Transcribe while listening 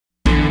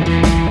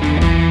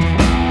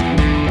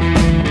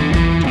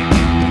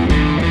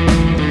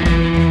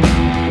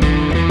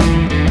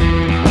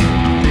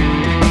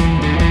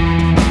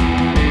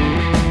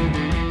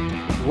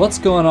What's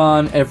going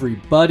on,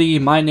 everybody?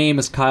 My name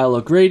is Kyle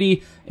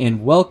O'Grady,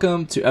 and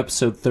welcome to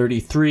episode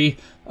 33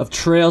 of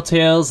Trail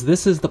Tales.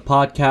 This is the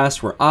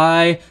podcast where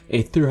I,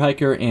 a thru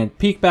hiker and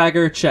peak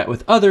bagger, chat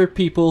with other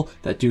people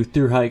that do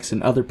thru hikes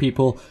and other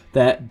people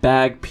that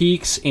bag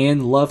peaks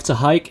and love to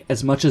hike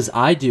as much as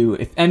I do.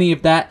 If any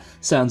of that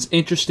sounds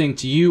interesting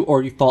to you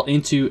or you fall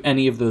into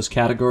any of those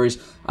categories,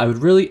 I would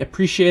really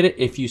appreciate it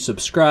if you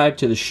subscribe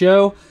to the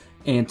show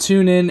and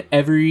tune in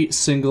every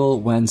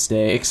single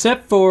Wednesday,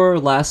 except for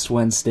last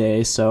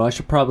Wednesday, so I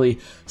should probably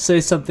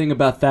say something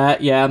about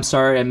that. Yeah, I'm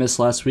sorry I missed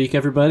last week,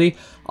 everybody.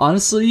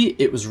 Honestly,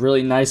 it was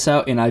really nice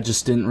out, and I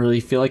just didn't really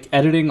feel like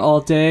editing all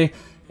day,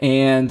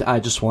 and I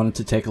just wanted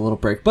to take a little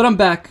break. But I'm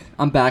back.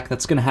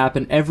 That's going to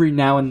happen every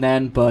now and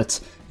then, but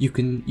you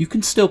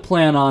can still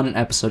plan on an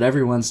episode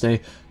every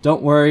Wednesday.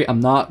 Don't worry,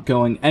 I'm not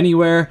going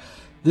anywhere.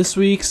 This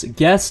week's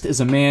guest is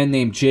a man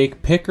named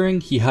Jake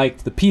Pickering. He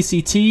hiked the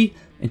PCT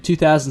in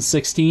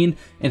 2016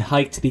 and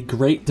hiked the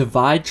Great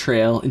Divide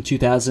Trail in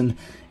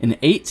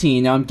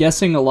 2018. Now, I'm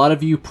guessing a lot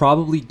of you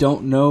probably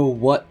don't know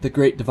what the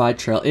Great Divide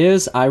Trail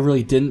is. I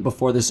really didn't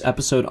before this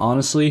episode,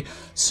 honestly.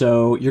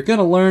 So you're going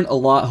to learn a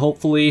lot,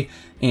 hopefully.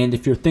 And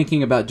if you're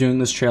thinking about doing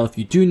this trail, if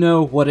you do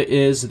know what it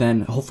is,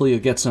 then hopefully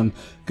you'll get some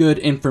good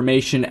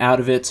information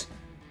out of it.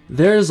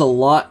 There's a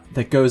lot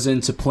that goes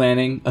into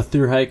planning a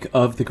thru hike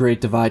of the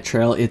Great Divide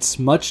Trail. It's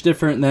much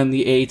different than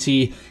the AT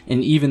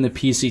and even the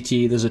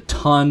PCT. There's a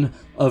ton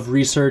of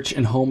research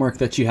and homework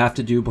that you have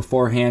to do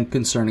beforehand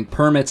concerning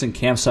permits and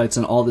campsites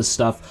and all this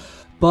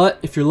stuff. But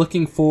if you're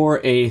looking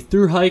for a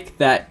thru hike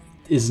that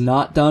is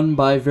not done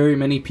by very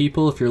many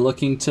people, if you're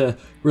looking to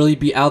really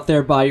be out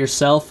there by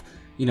yourself,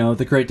 you know,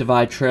 the Great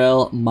Divide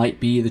Trail might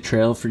be the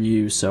trail for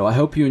you. So I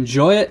hope you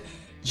enjoy it.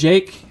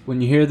 Jake,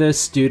 when you hear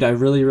this, dude, I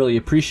really, really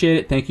appreciate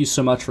it. Thank you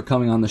so much for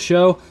coming on the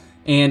show.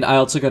 And I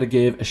also got to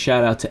give a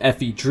shout out to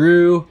Effie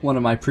Drew, one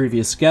of my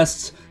previous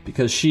guests,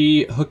 because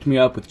she hooked me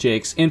up with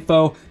Jake's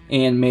info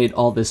and made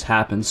all this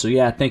happen. So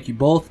yeah, thank you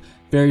both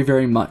very,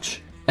 very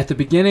much. At the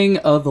beginning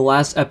of the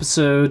last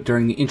episode,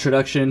 during the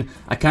introduction,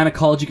 I kind of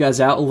called you guys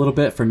out a little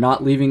bit for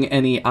not leaving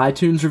any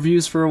iTunes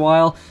reviews for a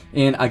while.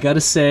 And I got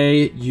to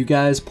say, you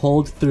guys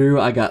pulled through.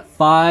 I got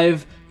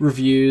 5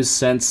 reviews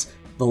since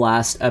the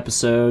last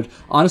episode.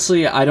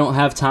 Honestly, I don't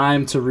have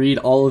time to read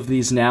all of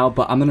these now,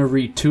 but I'm going to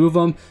read 2 of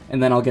them,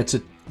 and then I'll get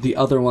to the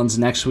other ones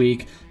next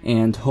week,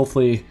 and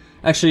hopefully...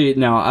 Actually,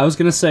 no, I was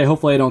going to say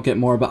hopefully I don't get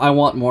more, but I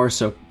want more,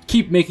 so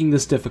keep making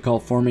this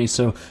difficult for me,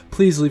 so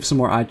please leave some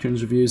more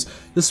iTunes reviews.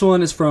 This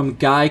one is from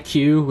Guy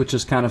Q, which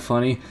is kind of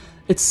funny.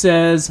 It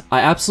says,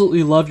 I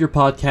absolutely love your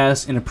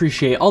podcast and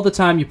appreciate all the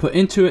time you put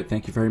into it.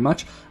 Thank you very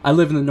much. I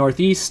live in the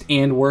Northeast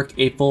and work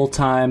a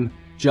full-time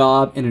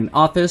job in an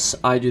office.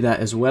 I do that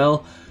as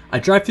well. I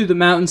drive through the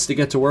mountains to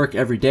get to work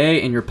every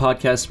day, and your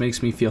podcast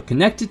makes me feel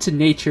connected to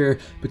nature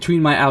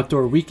between my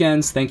outdoor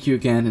weekends. Thank you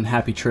again, and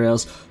happy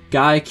trails.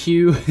 Guy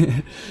Q,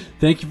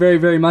 thank you very,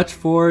 very much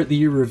for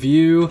the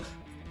review.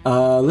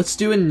 Let's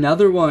do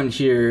another one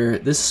here.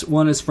 This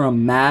one is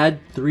from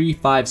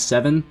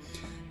Mad357.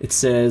 It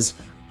says,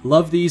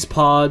 love these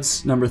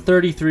pods. Number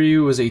 33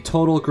 was a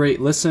total great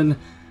listen.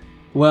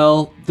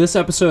 Well, this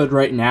episode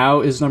right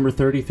now is number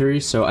 33,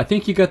 so I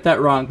think you got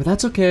that wrong, but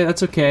that's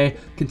okay.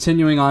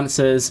 Continuing on, it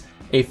says,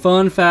 a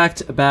fun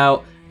fact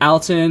about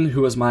Alton,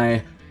 who was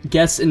my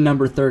guest in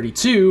number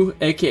 32,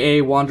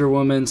 aka Wonder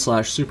Woman /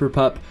 Super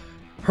Pup.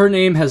 Her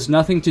name has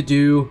nothing to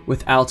do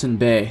with Alton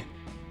Bay.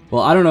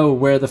 Well, I don't know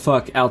where the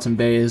fuck Alton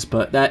Bay is,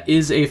 but that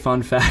is a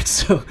fun fact,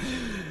 so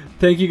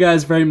thank you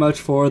guys very much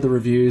for the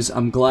reviews.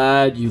 I'm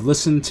glad you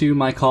listened to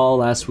my call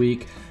last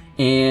week.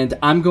 And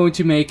I'm going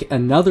to make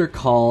another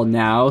call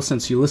now,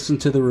 since you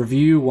listened to the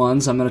review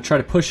ones. I'm going to try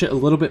to push it a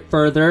little bit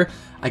further.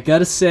 I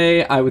gotta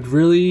say, I would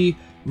really,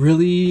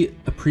 really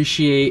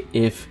appreciate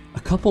if a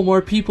couple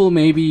more people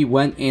maybe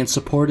went and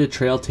supported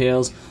Trail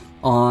Tales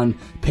on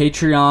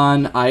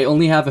Patreon. I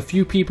only have a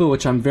few people,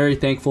 which I'm very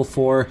thankful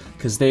for,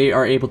 because they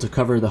are able to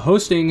cover the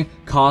hosting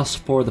costs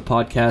for the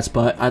podcast.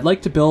 But I'd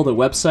like to build a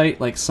website,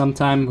 like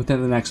sometime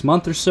within the next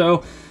month or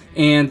so.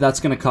 And that's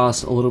going to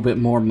cost a little bit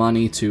more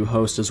money to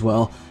host as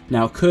well.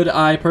 Now, could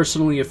I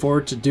personally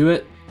afford to do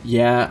it?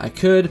 Yeah, I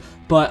could,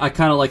 but I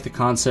kind of like the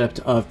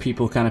concept of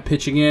people kind of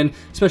pitching in,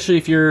 especially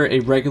if you're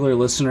a regular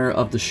listener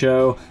of the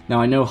show.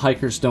 Now, I know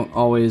hikers don't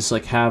always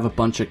have a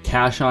bunch of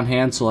cash on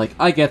hand, so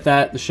I get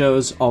that. The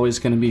show's always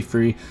going to be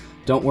free.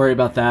 Don't worry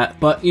about that.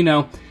 But,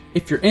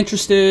 if you're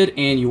interested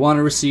and you want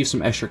to receive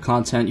some extra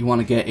content, you want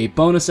to get a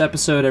bonus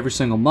episode every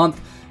single month,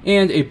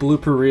 and a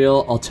blooper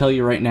reel. I'll tell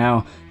you right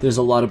now, there's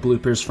a lot of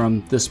bloopers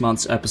from this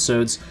month's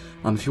episodes.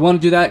 If you want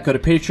to do that, go to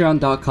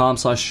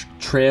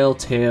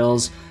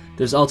patreon.com/trailtales.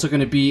 There's also going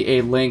to be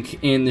a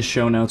link in the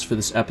show notes for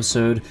this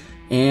episode.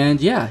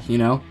 And yeah,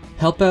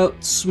 help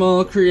out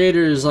small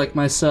creators like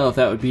myself.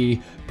 That would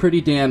be pretty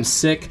damn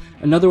sick.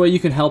 Another way you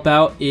can help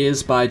out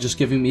is by just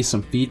giving me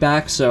some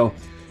feedback. So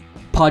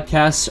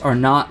podcasts are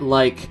not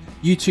like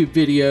YouTube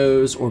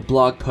videos or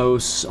blog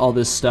posts, all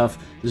this stuff.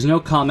 There's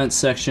no comment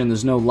section,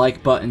 there's no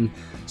like button,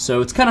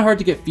 so it's kind of hard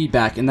to get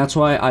feedback, and that's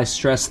why I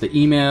stress the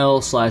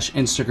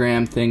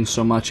email/Instagram thing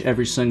so much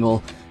every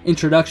single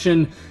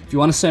introduction. If you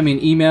want to send me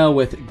an email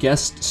with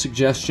guest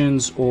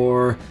suggestions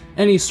or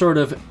any sort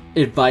of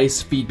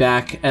advice,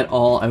 feedback at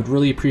all, I would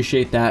really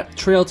appreciate that.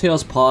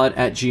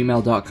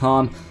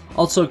 trailtalespod@gmail.com.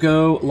 Also,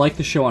 go like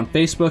the show on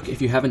Facebook if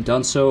you haven't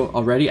done so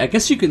already. I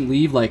guess you can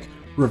leave like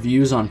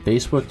reviews on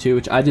Facebook too,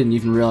 which I didn't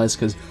even realize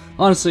because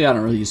honestly I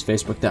don't really use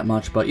Facebook that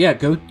much. But yeah,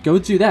 go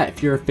do that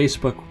if you're a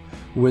Facebook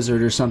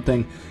wizard or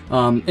something.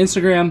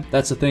 Instagram,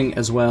 that's a thing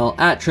as well,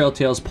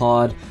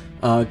 @TrailTalesPod.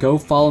 Go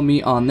follow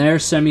me on there.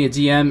 Send me a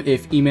DM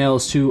if email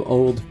is too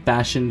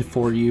old-fashioned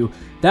for you.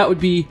 That would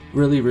be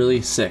really,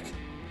 really sick.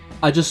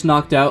 I just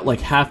knocked out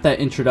like half that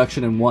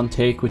introduction in one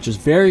take, which is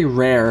very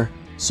rare,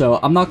 so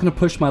I'm not going to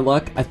push my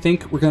luck. I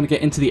think we're going to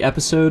get into the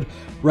episode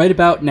right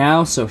about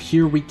now, so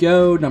here we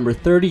go. Number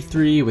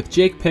 33 with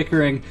Jake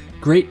Pickering,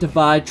 Great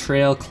Divide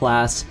Trail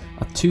Class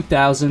of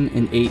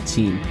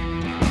 2018.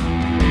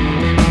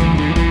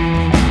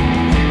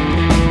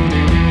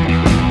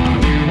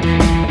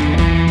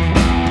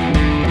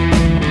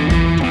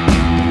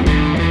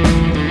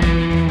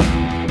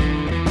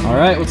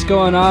 Alright, what's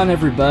going on,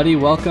 everybody?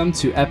 Welcome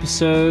to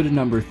episode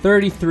number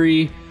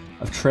 33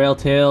 of Trail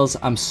Tales.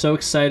 I'm so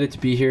excited to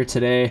be here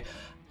today.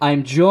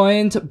 I'm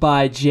joined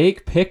by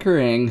Jake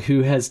Pickering,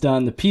 who has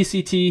done the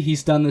PCT.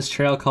 He's done this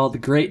trail called the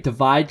Great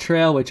Divide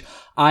Trail, which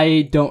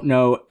I don't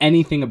know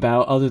anything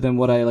about other than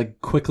what I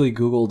quickly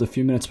Googled a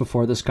few minutes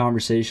before this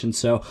conversation.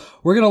 So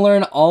we're going to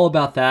learn all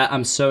about that.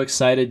 I'm so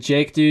excited.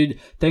 Jake, dude,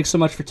 thanks so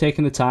much for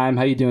taking the time.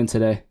 How you doing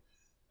today?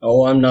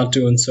 Oh, I'm not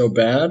doing so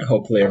bad.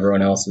 Hopefully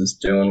everyone else is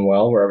doing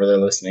well wherever they're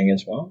listening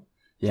as well.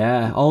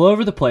 Yeah, all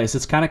over the place.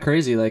 It's kind of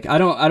crazy. I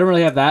don't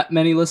really have that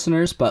many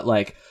listeners, but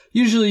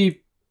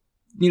usually,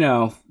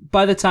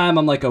 by the time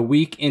I'm a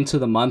week into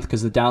the month,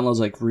 because the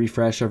downloads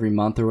refresh every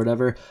month or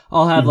whatever,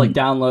 I'll have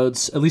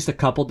downloads, at least a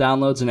couple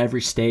downloads in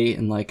every state,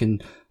 and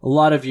in a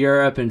lot of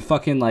Europe, and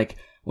fucking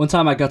one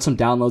time I got some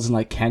downloads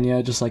in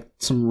Kenya, just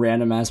some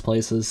random ass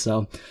places.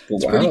 So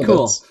it's pretty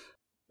cool.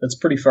 That's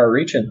pretty far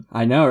reaching.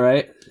 I know,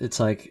 right? It's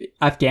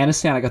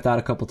Afghanistan, I got that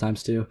a couple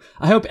times too.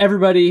 I hope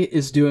everybody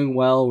is doing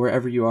well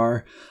wherever you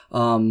are,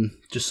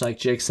 just like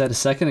Jake said a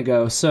second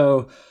ago.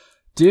 So,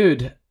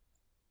 dude,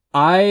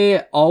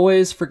 I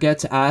always forget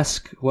to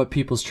ask what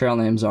people's trail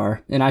names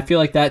are, and I feel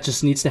like that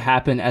just needs to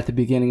happen at the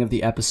beginning of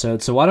the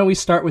episode. So why don't we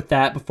start with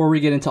that before we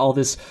get into all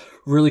this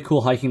really cool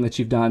hiking that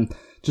you've done?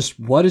 Just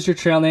what is your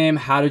trail name?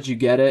 How did you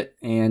get it?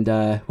 And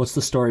what's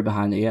the story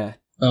behind it? Yeah.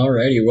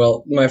 Alrighty,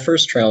 well, my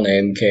first trail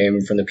name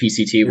came from the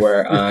PCT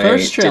where I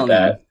first trail did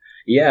that. Name.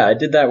 Yeah, I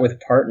did that with a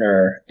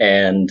partner,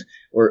 and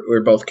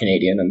we're both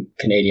Canadian. I'm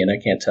Canadian. I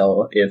can't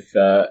tell if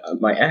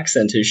my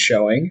accent is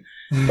showing,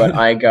 but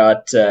I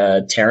got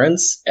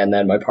Terrence, and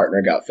then my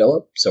partner got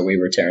Philip. So we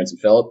were Terrence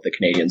and Philip, the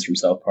Canadians from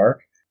South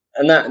Park,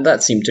 and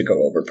that seemed to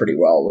go over pretty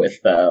well with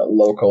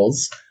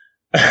locals.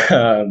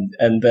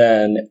 And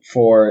then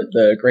for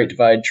the Great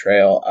Divide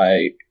Trail,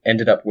 I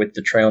ended up with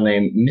the trail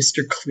name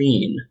Mr.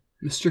 Clean.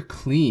 Mr.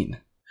 Clean.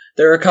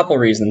 There are a couple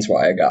reasons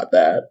why I got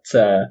that.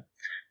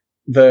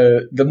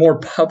 The more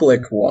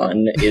public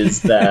one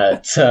is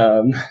that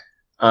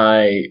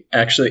I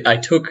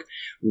took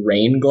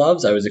rain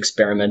gloves. I was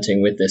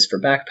experimenting with this for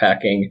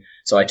backpacking,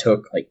 so I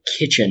took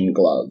kitchen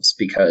gloves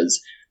because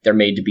they're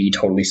made to be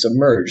totally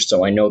submerged.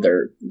 So I know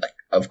they're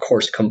of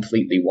course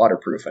completely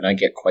waterproof, and I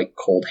get quite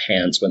cold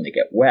hands when they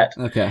get wet.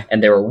 Okay.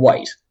 And they were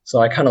white. So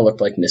I kind of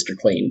looked like Mr.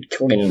 Clean,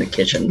 cleaning the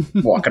kitchen,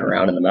 walking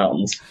around in the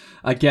mountains.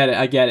 I get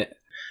it.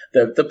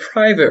 The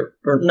private,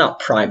 or not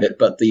private,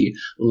 but the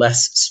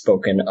less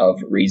spoken of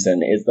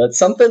reason is that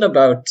something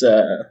about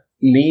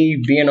me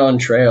being on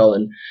trail,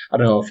 and I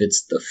don't know if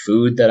it's the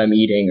food that I'm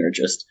eating or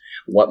just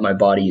what my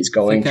body is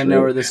going through. I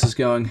know where this is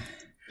going.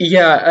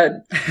 Yeah,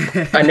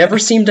 I never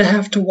seem to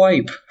have to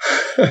wipe.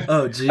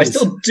 Oh, jeez. I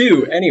still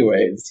do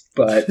anyways,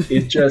 but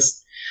it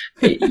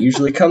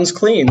usually comes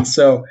clean.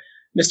 So,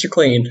 Mr.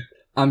 Clean.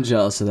 I'm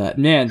jealous of that.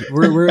 Man,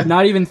 we're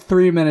not even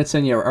 3 minutes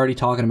in yet. We're already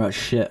talking about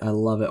shit. I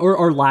love it.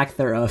 Or lack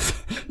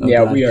thereof. Oh,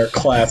 yeah, God. We are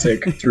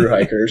classic through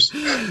hikers.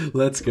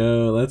 Let's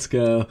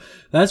go.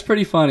 That's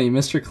pretty funny,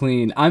 Mr.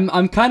 Clean.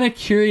 I'm kind of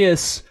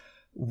curious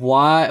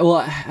why. Well,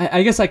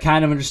 I guess I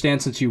kind of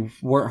understand since you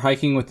weren't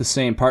hiking with the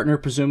same partner,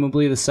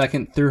 presumably the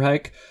second through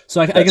hike.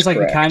 So I guess I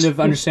can kind of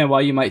understand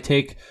why you might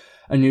take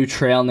a new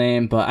trail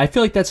name, but I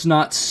feel like that's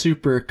not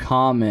super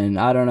common.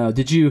 I don't know.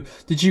 Did you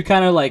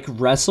kind of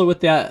wrestle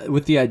with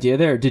the idea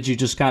there, or did you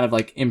just kind of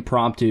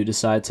impromptu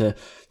decide to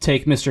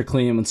take Mr.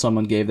 Clean when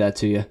someone gave that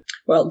to you?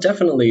 Well,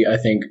 definitely I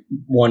think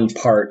one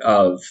part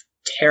of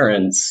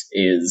Terrence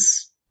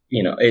is,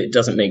 it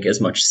doesn't make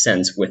as much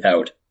sense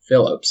without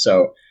Philip.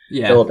 So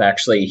yeah. Philip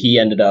actually, he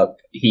did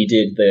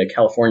the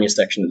California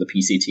section of the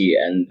PCT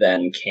and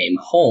then came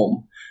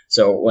home.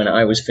 So when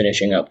I was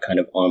finishing up kind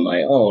of on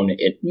my own,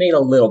 it made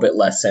a little bit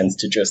less sense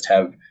to just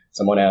have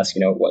someone ask,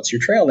 what's your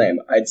trail name?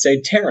 I'd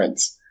say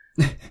Terrence.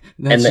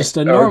 That's just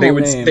a normal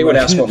name. They would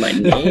ask what my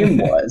name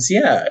was,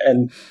 yeah,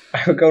 and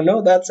I would go,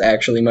 no, that's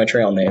actually my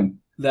trail name.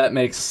 That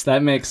makes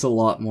a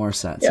lot more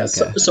sense. Yeah,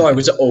 okay. so I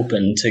was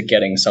open to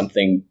getting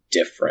something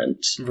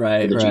different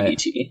right, for the right.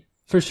 GBT.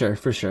 For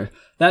sure.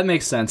 That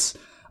makes sense.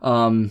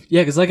 Yeah,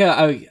 because like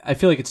I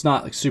feel like it's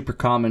not like super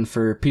common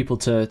for people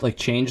to like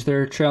change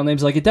their trail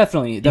names. Like it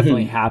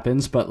definitely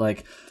happens, but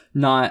like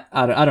not.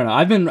 I don't know.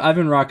 I've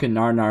been rocking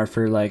Narnar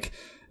for like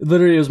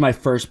literally it was my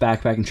first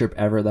backpacking trip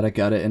ever that I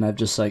got it, and I've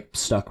just like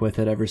stuck with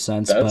it ever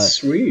since. That's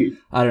sweet.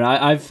 I don't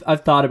know.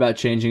 I've thought about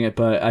changing it,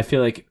 but I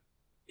feel like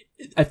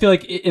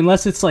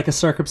unless it's like a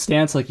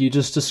circumstance like you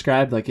just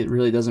described, like it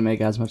really doesn't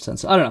make as much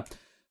sense. I don't know.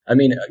 I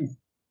mean,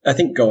 I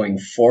think going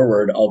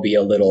forward, I'll be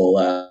a little.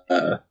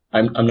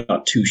 I'm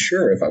not too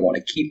sure if I want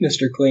to keep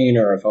Mr. Clean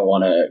or if I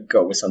want to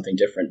go with something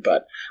different,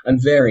 but I'm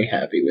very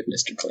happy with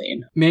Mr.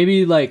 Clean.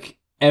 Maybe like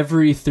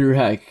every through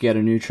hike get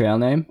a new trail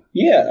name.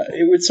 Yeah,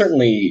 it would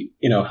certainly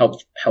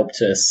help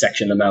to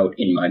section them out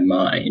in my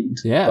mind.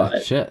 Yeah,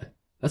 but shit.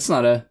 That's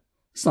not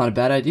a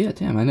bad idea.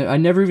 Damn, I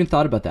never even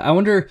thought about that. I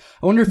wonder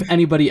if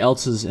anybody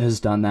else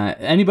has done that.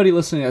 Anybody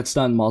listening that's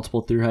done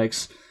multiple through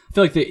hikes. I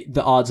feel like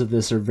the odds of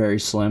this are very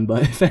slim,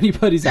 but if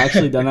anybody's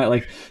actually done that,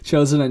 like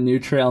chosen a new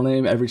trail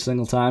name every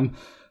single time,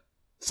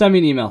 send me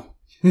an email.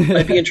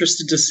 I'd be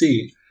interested to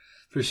see.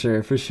 For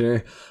sure.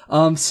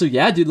 So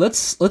yeah, dude,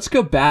 let's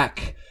go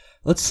back.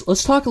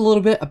 Let's talk a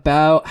little bit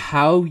about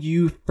how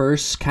you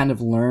first kind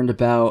of learned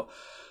about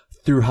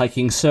through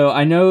hiking. So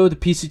I know the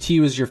PCT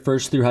was your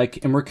first through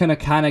hike, and we're gonna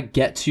kind of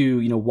get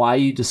to why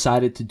you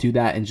decided to do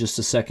that in just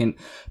a second,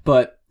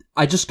 but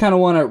I just kind of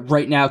want to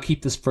right now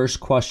keep this first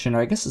question, or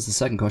I guess it's the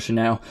second question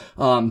now,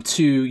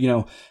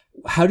 to,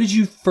 how did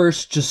you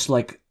first just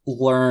like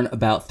learn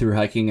about through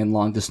hiking and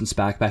long distance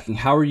backpacking?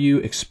 How were you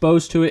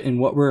exposed to it, and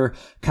what were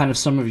kind of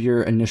some of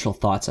your initial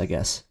thoughts, I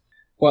guess?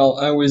 Well,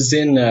 I was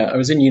in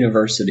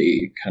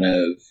university, kind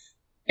of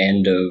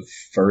end of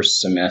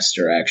first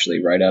semester,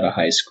 actually, right out of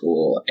high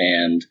school,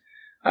 and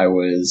I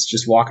was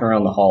just walking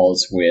around the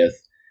halls with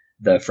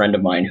the friend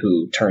of mine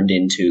who turned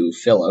into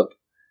Philip.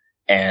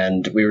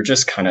 And we were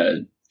just kind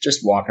of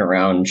just walking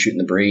around shooting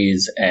the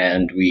breeze,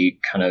 and we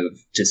kind of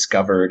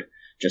discovered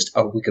just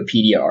a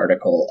Wikipedia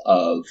article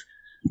of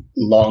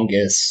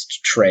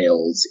longest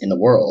trails in the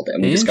world,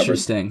 and we discovered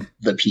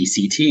the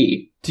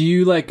PCT. Do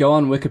you like go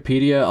on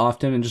Wikipedia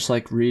often and just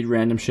like read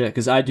random shit?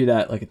 Because I do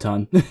that like a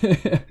ton.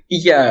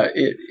 Yeah,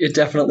 it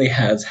definitely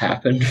has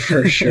happened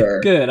for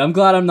sure. Good. I'm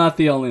glad I'm not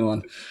the only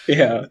one.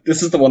 Yeah,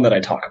 this is the one that I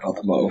talk about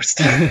the most.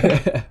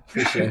 For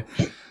sure.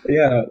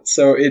 Yeah,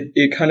 so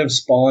it kind of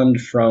spawned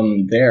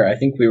from there. I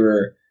think we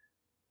were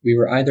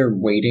either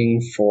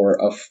waiting for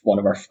one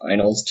of our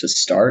finals to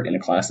start in a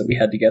class that we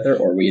had together,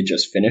 or we had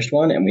just finished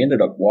one, and we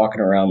ended up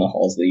walking around the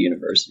halls of the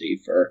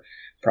university for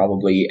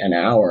probably an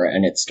hour,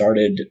 and it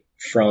started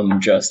from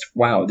just,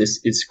 wow,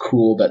 this is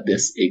cool that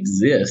this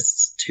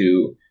exists,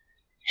 to,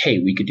 hey,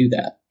 we could do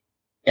that.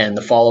 And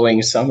the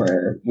following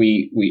summer,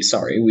 we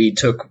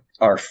took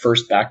our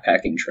first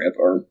backpacking trip,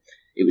 or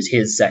it was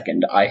his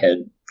second. I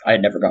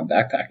had never gone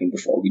backpacking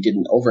before. We did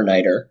an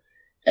overnighter,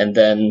 and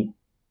then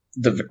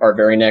our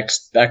very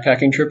next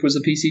backpacking trip was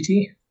a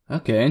PCT.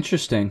 Okay,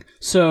 interesting.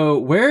 So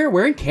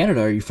where in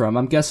Canada are you from?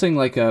 I'm guessing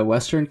like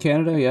Western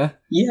Canada, yeah?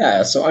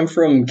 Yeah, so I'm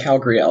from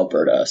Calgary,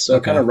 Alberta, so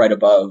kind of right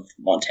above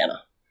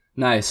Montana.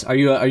 Nice. Are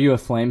you a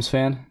Flames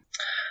fan?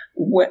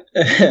 When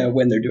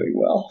they're doing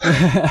well.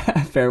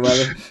 Fair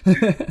weather.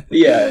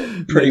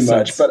 Yeah, pretty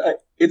much. Sense.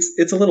 But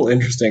it's a little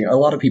interesting. A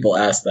lot of people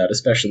ask that,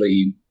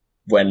 especially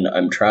when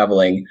I'm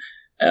traveling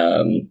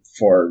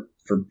for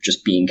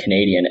just being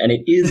Canadian, and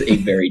it is a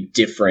very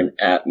different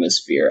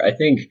atmosphere. I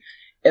think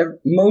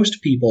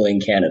most people in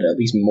Canada, at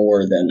least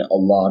more than a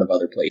lot of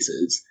other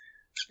places,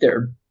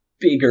 they're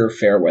bigger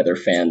fair weather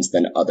fans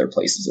than other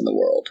places in the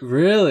world.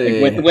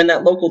 Really? Like when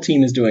that local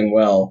team is doing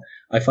well,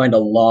 I find a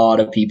lot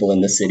of people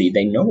in the city,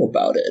 they know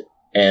about it,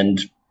 and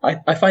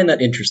I find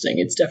that interesting.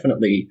 It's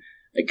definitely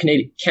like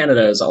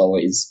Canada is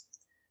always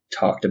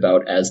talked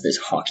about as this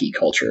hockey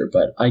culture,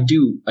 but I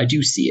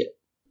do see it.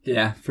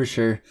 Yeah, for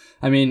sure.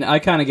 I mean, I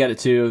kind of get it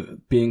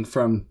too, being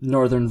from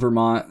northern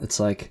Vermont. It's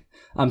like,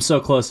 I'm so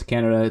close to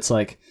Canada, it's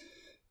like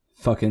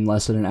fucking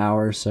less than an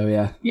hour, so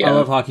yeah. I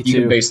love hockey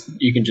too.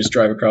 You can just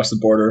drive across the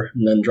border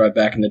and then drive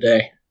back in the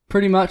day.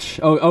 Pretty much.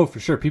 Oh,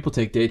 for sure. People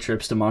take day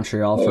trips to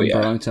Montreal from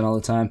Burlington all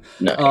the time.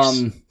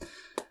 Nice.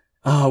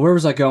 Where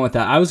was I going with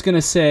that? I was going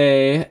to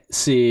say,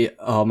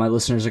 my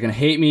listeners are going to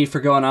hate me for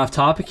going off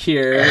topic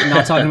here,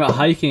 not talking about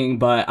hiking,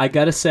 but I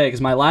got to say,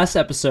 because my last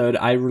episode,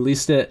 I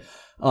released it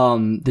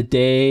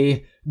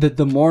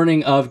the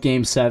morning of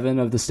Game 7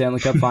 of the Stanley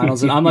Cup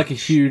Finals, and I'm like a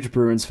huge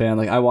Bruins fan.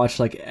 Like I watched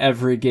like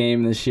every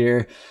game this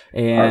year,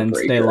 and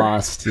they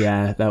lost.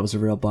 Yeah, that was a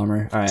real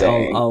bummer. All right,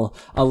 Dang.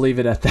 I'll leave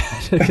it at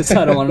that because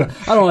I don't want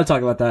to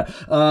talk about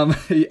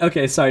that.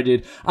 Okay, sorry,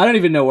 dude. I don't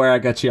even know where I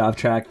got you off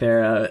track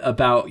there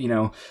about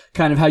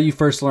kind of how you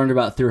first learned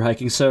about through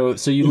hiking. So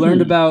you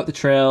learned about the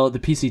trail, the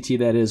PCT,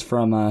 that is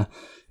from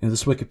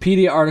this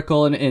Wikipedia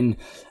article, and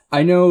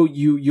I know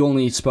you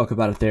only spoke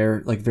about it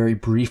there like very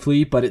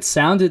briefly, but it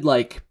sounded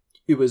like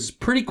it was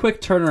pretty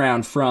quick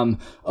turnaround from,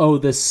 oh,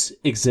 this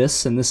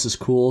exists and this is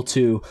cool,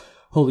 to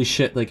holy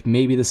shit, like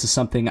maybe this is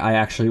something I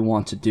actually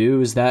want to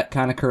do. Is that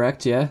kind of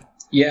correct? Yeah.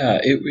 Yeah,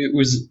 it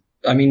was.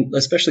 I mean,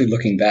 especially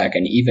looking back,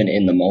 and even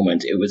in the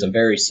moment, it was a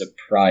very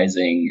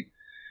surprising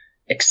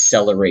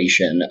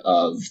acceleration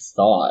of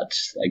thought.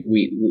 Like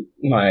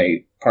my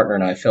partner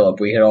and I, Philip,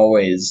 we had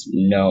always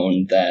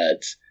known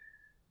that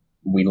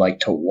we like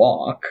to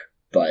walk,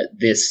 but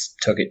this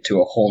took it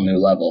to a whole new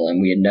level.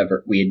 And we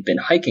had been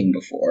hiking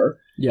before,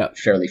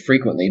 fairly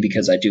frequently,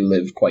 because I do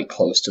live quite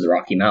close to the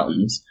Rocky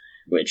Mountains,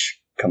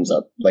 which comes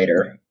up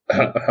later,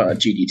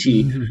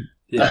 GDT.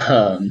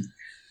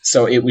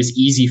 So it was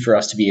easy for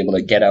us to be able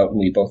to get out, and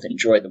we both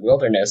enjoyed the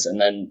wilderness, and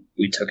then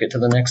we took it to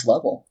the next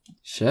level.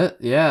 Shit,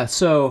 yeah.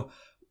 So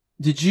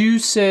did you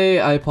say,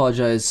 I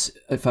apologize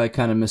if I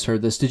kind of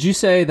misheard this, did you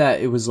say that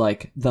it was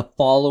like the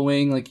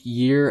following like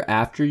year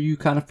after you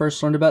kind of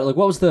first learned about it? Like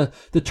what was the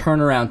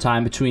turnaround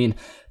time between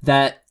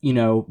that, you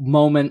know,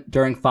 moment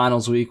during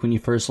finals week when you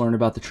first learned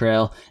about the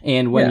trail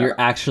and when you're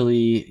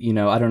actually, you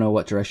know, I don't know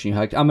what direction you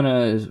hiked.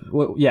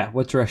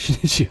 What direction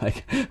did you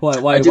hike? Why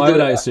would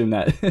I assume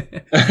that?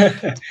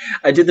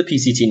 I did the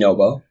PCT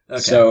Novo. Okay.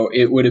 So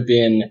it would have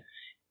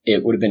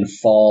been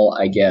fall,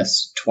 I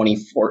guess,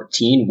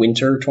 2014,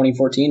 winter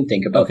 2014.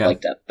 Think about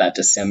like that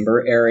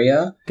December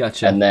area.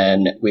 Gotcha. And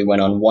then we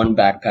went on one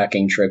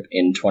backpacking trip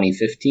in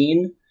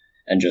 2015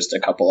 and just a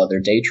couple other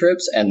day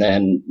trips. And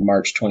then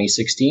March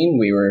 2016,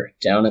 we were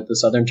down at the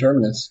southern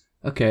terminus.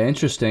 Okay,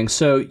 interesting.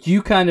 So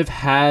you kind of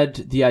had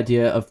the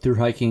idea of through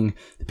hiking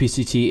the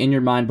PCT in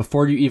your mind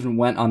before you even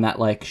went on that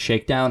like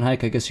shakedown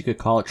hike. I guess you could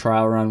call it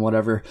trial run,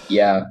 whatever.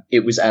 Yeah,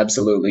 it was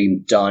absolutely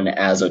done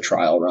as a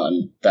trial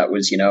run. That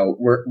was, you know,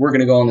 we're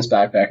going to go on this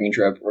backpacking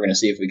trip. We're going to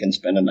see if we can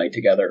spend a night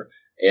together.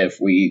 If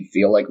we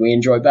feel like we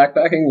enjoy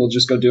backpacking, we'll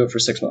just go do it for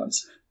 6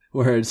 months.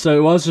 Word. So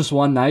it was just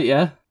one night,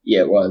 yeah?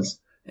 Yeah, it was.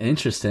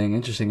 Interesting.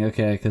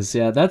 Okay, because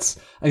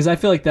I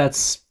feel like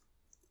that's,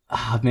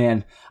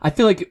 man, I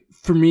feel like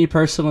for me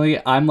personally,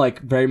 I'm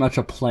like very much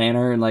a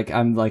planner, and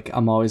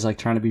I'm always like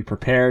trying to be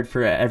prepared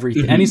for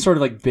everything, any sort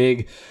of like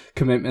big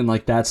commitment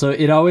like that. So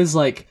it always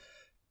like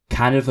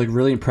kind of like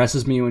really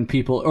impresses me when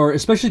people, or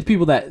especially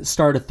people that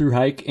start a through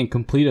hike and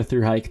complete a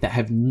through hike that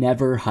have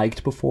never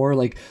hiked before,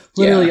 like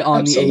literally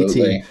on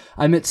absolutely. The AT.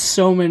 I met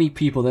so many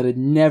people that had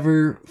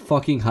never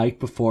fucking hiked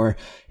before,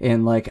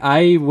 and like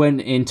I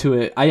went into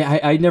it.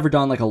 I'd never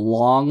done like a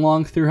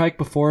long through hike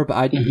before, but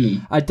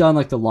I'd done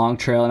like the long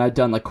trail, and I'd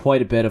done like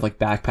quite a bit of like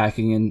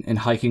backpacking and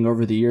hiking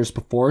over the years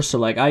before. So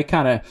like I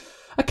kind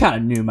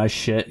of knew my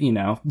shit, you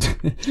know.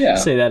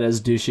 Say that as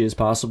douchey as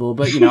possible,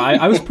 but you know,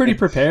 I was pretty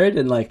prepared,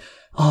 and like,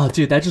 oh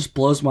dude, that just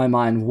blows my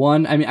mind.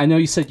 One, I mean, I know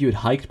you said you had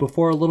hiked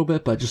before a little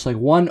bit, but just like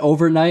one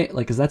overnight,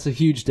 like, 'cause that's a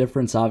huge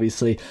difference,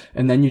 obviously.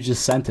 And then you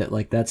just sent it.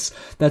 Like that's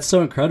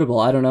so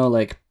incredible. I don't know.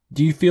 Like,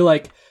 do you feel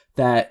like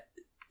that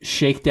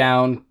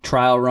shakedown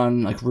trial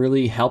run like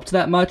really helped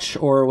that much,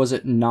 or was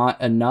it not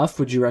enough?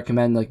 Would you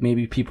recommend like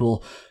maybe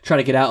people try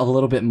to get out a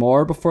little bit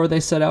more before they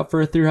set out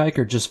for a through hike,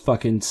 or just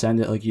fucking send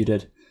it like you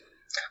did?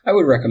 I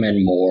would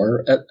recommend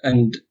more.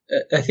 And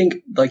I think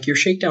like your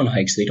shakedown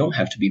hikes, they don't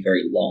have to be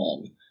very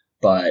long,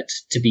 but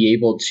to be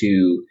able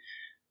to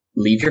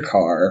leave your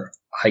car,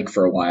 hike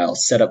for a while,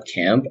 set up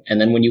camp, and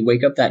then when you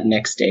wake up that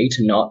next day,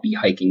 to not be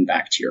hiking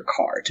back to your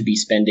car, to be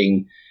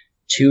spending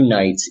 2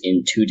 nights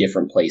in 2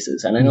 different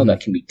places. And I know that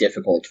can be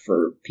difficult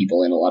for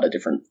people in a lot of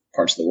different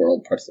parts of the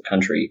world, parts of the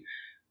country,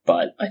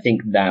 but I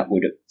think that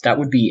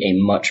would be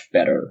a much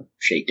better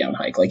shakedown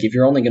hike. Like if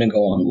you're only going to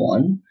go on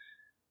one,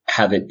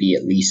 have it be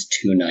at least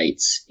 2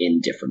 nights in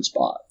different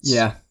spots.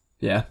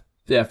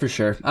 Yeah, for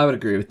sure. I would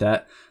agree with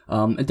that.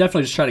 And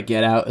definitely just try to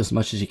get out as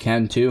much as you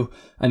can too.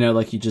 I know,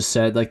 like you just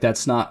said, like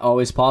that's not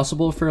always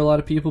possible for a lot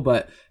of people,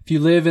 but if you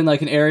live in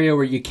like an area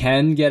where you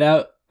can get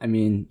out, I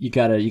mean, you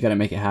gotta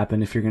make it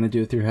happen if you're gonna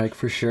do a through hike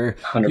for sure.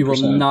 100%. You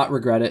will not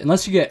regret it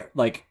unless you get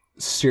like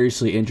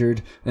seriously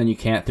injured, then you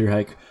can't through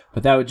hike.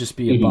 But that would just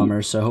be a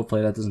bummer. So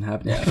hopefully that doesn't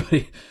happen to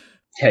anybody.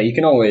 Yeah, you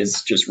can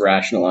always just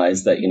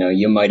rationalize that, you know,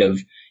 you might have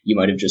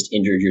just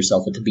injured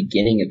yourself at the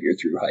beginning of your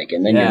through hike,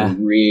 and then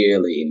you're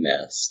really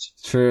messed.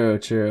 True.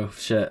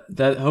 Shit.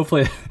 That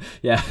hopefully,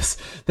 yes,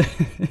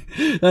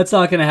 that's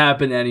not going to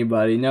happen to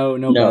anybody. No,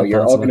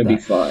 you're all going to be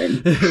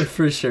fine.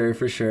 For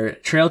sure.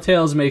 Trail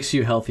Tales makes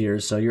you healthier,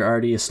 so you're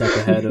already a step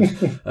ahead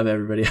of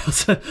everybody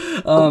else.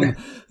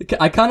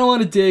 I kind of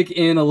want to dig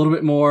in a little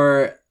bit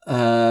more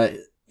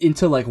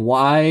into like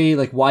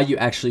why you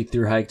actually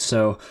through hiked.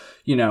 So,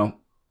 you know,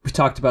 we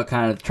talked about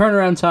kind of the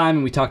turnaround time,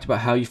 and we talked about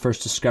how you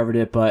first discovered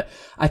it, but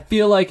I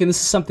feel like, and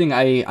this is something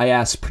I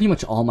ask pretty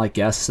much all my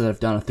guests that have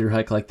done a through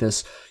hike like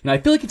this, you know,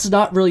 I feel like it's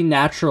not really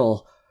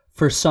natural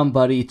for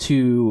somebody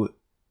to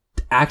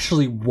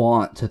actually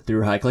want to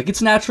through hike. Like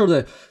it's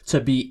natural to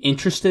be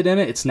interested in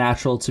it. It's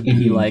natural to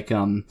be like,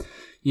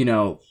 you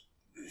know,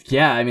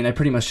 yeah, I mean, I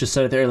pretty much just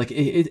said it there. Like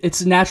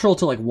it's natural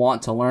to like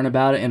want to learn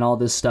about it and all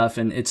this stuff.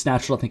 And it's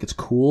natural to think it's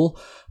cool,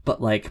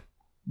 but like,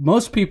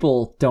 most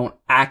people don't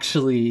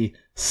actually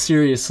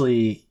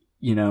seriously,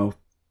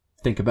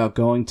 think about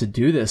going to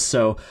do this.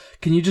 So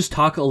can you just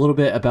talk a little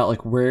bit about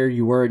like where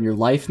you were in your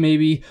life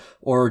maybe,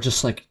 or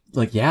just like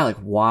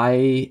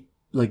why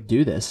like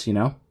do this,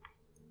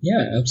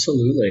 Yeah,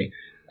 absolutely.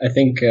 I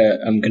think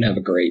I'm going to have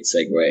a great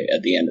segue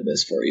at the end of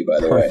this for you, by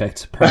the way.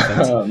 Perfect.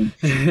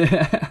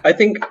 I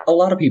think a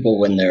lot of people,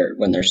 when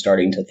they're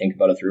starting to think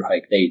about a thru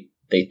hike,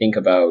 they think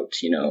about,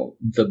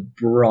 the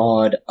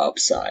broad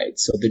upside.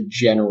 So the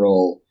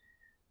general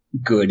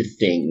good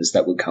things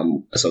that would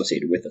come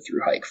associated with a thru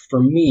hike.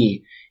 For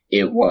me,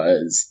 it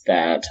was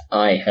that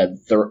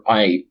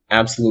I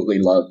absolutely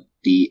love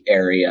the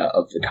area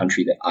of the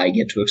country that I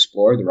get to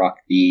explore,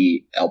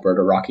 the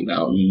Alberta Rocky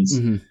Mountains.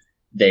 Mm-hmm.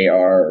 They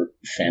are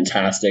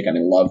fantastic. I'm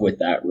in love with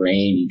that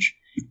range,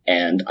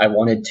 and I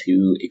wanted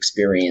to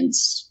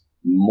experience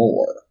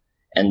more.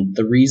 And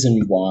the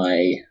reason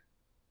why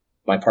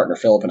my partner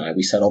Philip and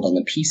we settled on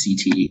the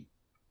PCT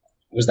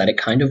was that it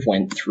kind of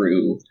went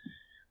through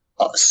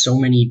so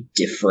many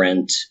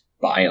different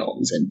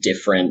biomes and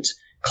different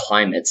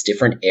climates,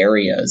 different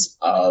areas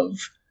of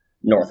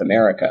North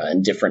America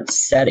and different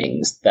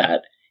settings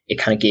that it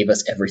kind of gave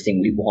us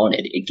everything we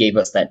wanted. It gave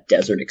us that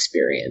desert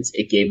experience.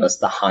 It gave us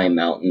the high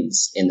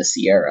mountains in the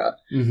Sierra,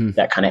 mm-hmm.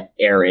 that kind of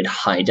arid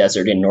high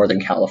desert in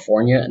Northern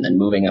California, and then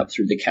moving up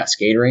through the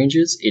Cascade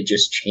Ranges. It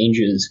just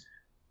changes,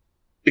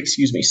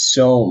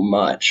 so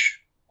much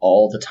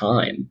all the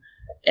time.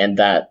 And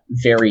that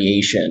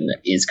variation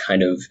is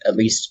kind of, at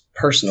least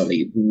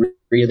personally,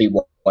 really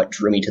what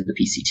drew me to the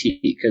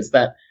PCT, because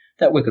that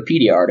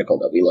Wikipedia article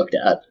that we looked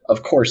at,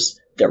 of course,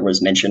 there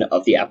was mention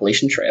of the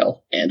Appalachian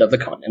Trail and of the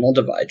Continental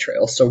Divide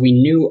Trail. So we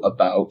knew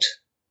about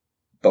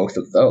both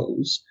of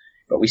those,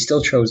 but we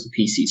still chose the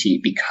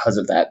PCT because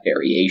of that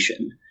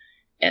variation.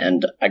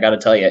 And I got to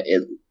tell you,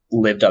 it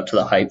lived up to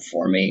the hype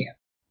for me.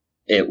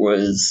 It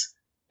was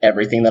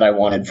everything that I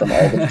wanted from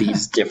all of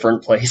these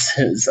different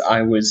places.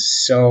 I was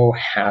so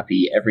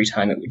happy every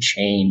time it would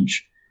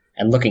change.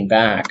 And looking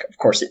back, of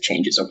course, it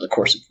changes over the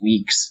course of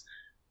weeks,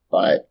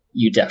 but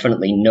you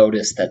definitely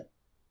notice that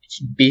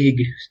big,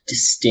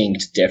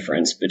 distinct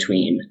difference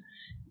between,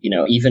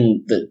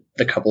 even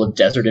the couple of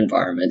desert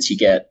environments. You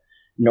get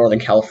Northern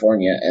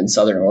California and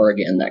Southern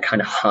Oregon, that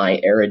kind of high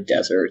arid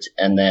desert,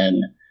 and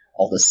then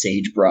all the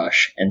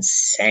sagebrush and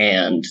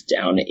sand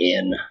down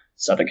in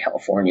Southern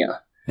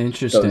California.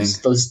 Interesting.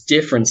 Those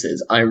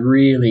differences, I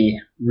really,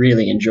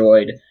 really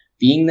enjoyed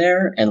being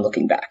there and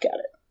looking back at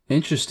it.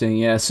 Interesting,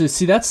 yeah. So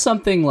see, that's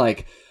something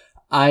like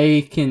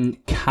I can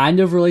kind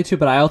of relate to,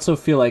 but I also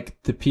feel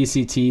like the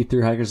PCT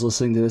thru hikers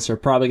listening to this are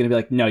probably going to be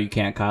like, no, you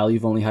can't, Kyle.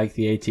 You've only hiked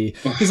the AT.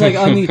 Because like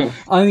on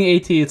the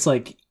AT, it's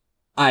like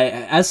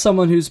as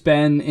someone who's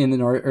been in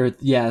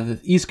the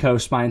East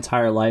Coast my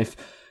entire life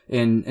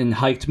and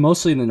hiked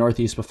mostly in the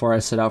Northeast before I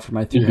set out for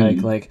my thru Mm-hmm.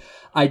 hike, like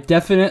I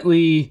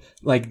definitely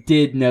like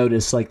did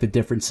notice like the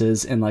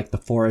differences in like the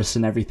forests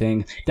and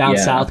everything down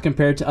south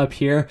compared to up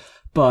here,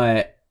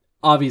 but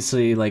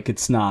obviously, like,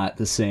 it's not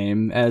the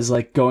same as,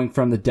 like, going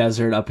from the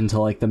desert up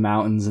into, like, the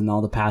mountains and all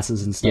the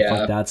passes and stuff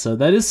like that. So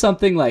that is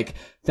something, like,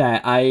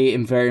 that I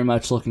am very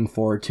much looking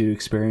forward to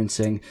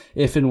experiencing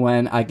if and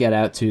when I get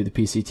out to the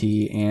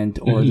PCT and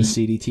or the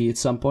CDT at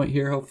some point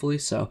here, hopefully.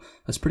 So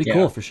that's pretty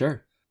cool for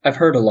sure. I've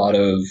heard a lot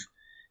of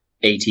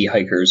AT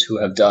hikers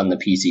who have done the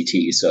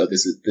PCT, so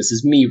this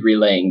is me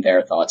relaying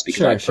their thoughts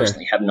because I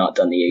personally have not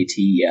done the AT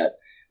yet.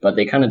 But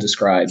they kind of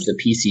describe the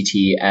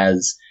PCT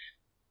as,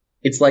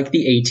 it's like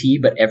the AT,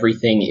 but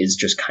everything is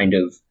just kind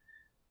of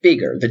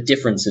bigger. The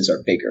differences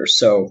are bigger.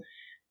 So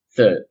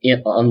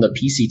on the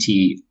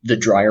PCT, the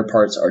drier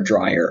parts are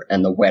drier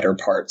and the wetter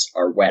parts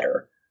are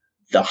wetter.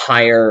 The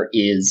higher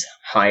is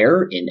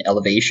higher in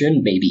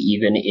elevation, maybe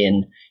even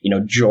in,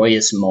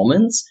 joyous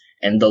moments,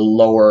 and the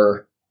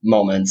lower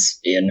moments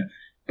in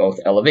both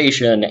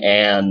elevation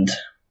and,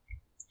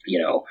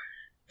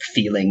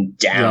 feeling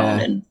down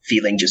and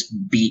feeling just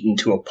beaten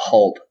to a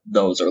pulp,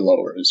 those are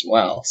lower as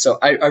well. So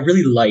I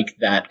really like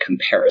that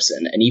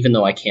comparison. And even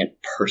though I can't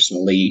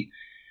personally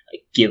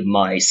give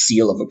my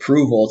seal of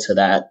approval to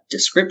that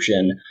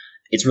description,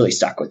 it's really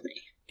stuck with me.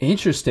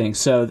 Interesting.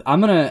 So I'm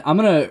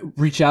gonna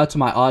reach out to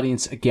my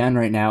audience again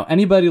right now.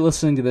 Anybody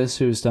listening to this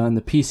who's done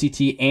the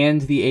PCT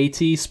and the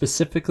AT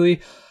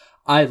specifically,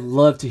 I'd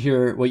love to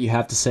hear what you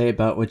have to say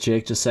about what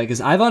Jake just said,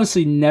 because I've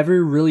honestly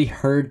never really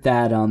heard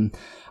that.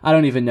 I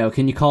don't even know.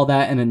 Can you call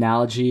that an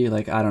analogy?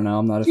 Like, I don't know.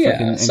 I'm not a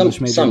freaking English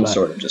major. Some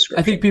sort of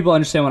description. I think people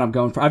understand what I'm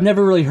going for. I've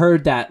never really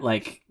heard that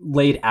like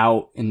laid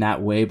out in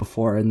that way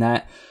before, and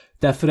that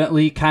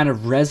definitely kind of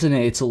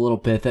resonates a little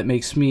bit. That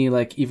makes me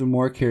like even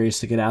more curious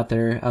to get out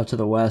there, out to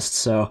the west.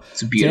 So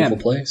it's a beautiful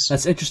place.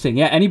 That's interesting.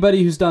 Yeah,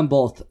 anybody who's done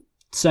both,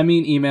 send me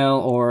an email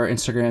or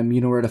Instagram.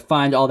 You know where to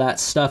find all that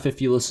stuff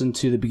if you listen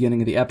to the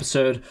beginning of the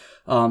episode.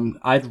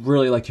 I'd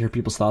really like to hear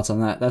people's thoughts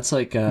on that. That's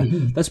like,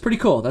 that's pretty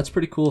cool. That's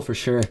pretty cool for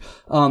sure.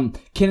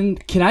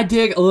 Can I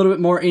dig a little bit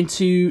more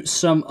into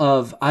some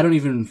of, I don't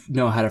even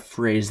know how to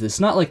phrase this,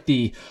 not like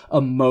the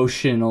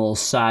emotional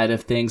side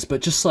of things,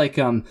 but just like,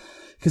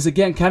 because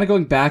again, kind of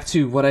going back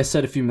to what I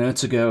said a few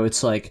minutes ago,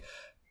 it's like,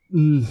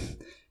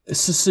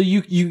 so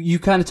you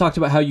kind of talked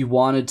about how you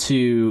wanted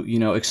to,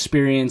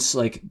 experience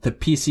like the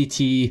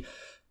PCT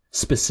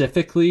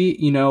specifically,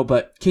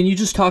 but can you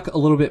just talk a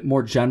little bit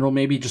more general,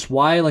 maybe just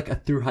why like a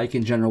thru hike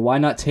in general? Why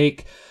not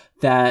take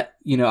that,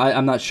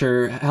 I'm not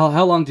sure,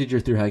 how long did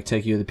your thru hike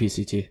take you, the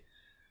PCT?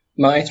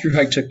 My thru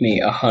hike took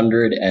me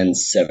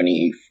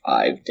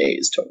 175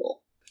 days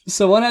total.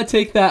 So why not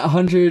take that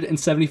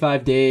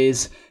 175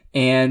 days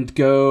and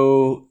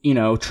go,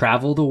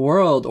 travel the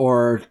world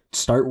or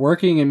start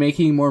working and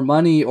making more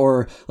money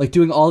or like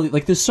doing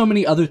there's so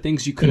many other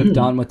things you could have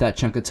done with that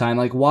chunk of time.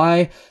 Like,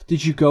 why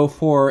did you go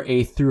for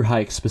a thru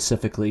hike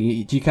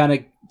specifically? Do you kind of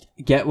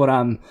get what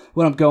I'm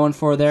going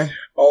for there?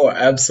 Oh,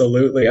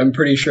 absolutely. I'm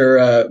pretty sure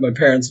my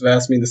parents have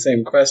asked me the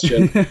same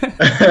question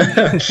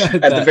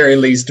at the very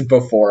least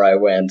before I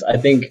went. I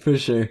think for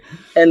sure.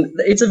 And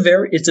it's a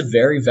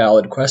very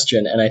valid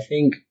question. And I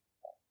think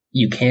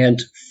you can't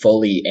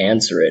fully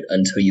answer it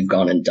until you've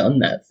gone and done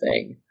that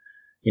thing.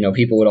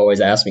 People would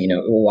always ask me,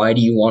 why do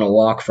you want to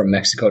walk from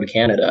Mexico to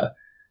Canada?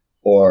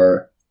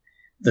 Or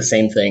the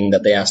same thing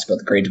that they asked about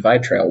the Great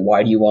Divide Trail.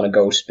 Why do you want to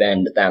go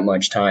spend that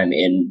much time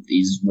in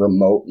these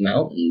remote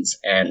mountains?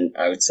 And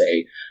I would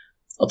say,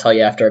 I'll tell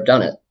you after I've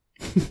done it.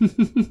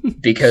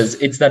 Because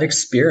it's that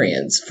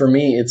experience. For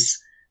me,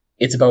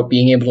 it's about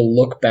being able to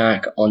look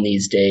back on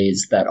these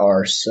days that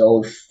are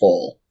so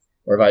full,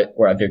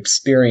 where I've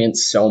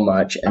experienced so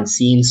much and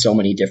seen so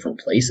many different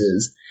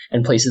places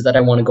and places that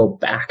I want to go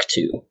back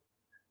to.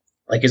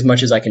 Like, as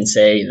much as I can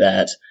say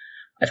that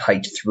I've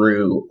hiked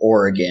through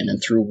Oregon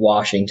and through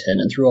Washington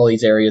and through all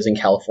these areas in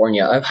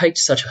California, I've hiked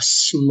such a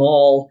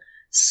small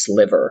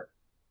sliver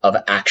of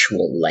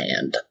actual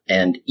land.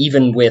 And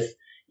even with,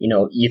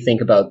 you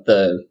think about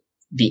the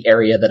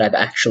area that I've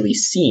actually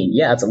seen,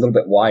 yeah, it's a little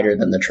bit wider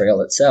than the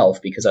trail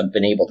itself because I've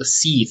been able to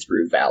see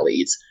through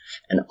valleys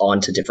and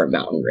onto different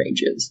mountain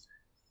ranges.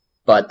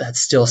 But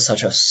that's still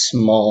such a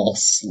small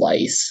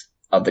slice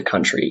of the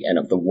country and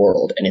of the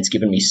world, and it's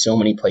given me so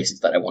many places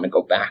that I want to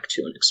go back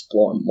to and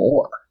explore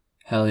more.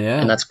 Hell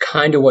yeah. And that's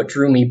kind of what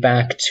drew me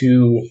back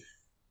to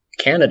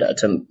Canada,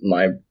 to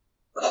my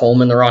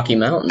home in the Rocky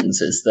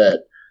Mountains, is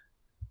that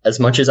as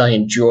much as I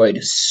enjoyed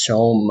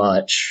so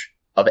much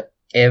of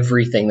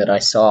everything that I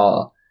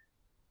saw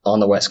on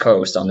the West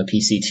Coast, on the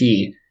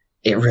PCT,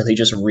 it really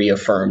just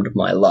reaffirmed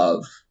my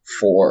love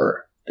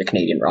for the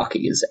Canadian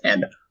Rockies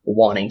and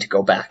wanting to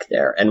go back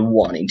there and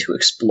wanting to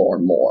explore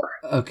more.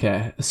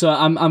 Okay, so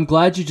I'm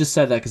glad you just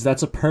said that, because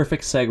that's a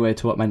perfect segue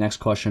to what my next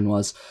question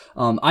was.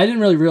 I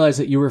didn't really realize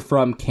that you were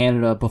from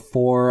Canada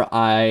before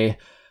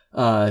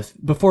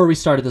we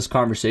started this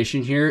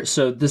conversation here.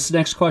 So this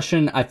next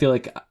question, I feel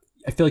like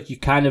you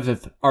kind of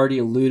have already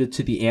alluded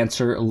to the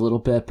answer a little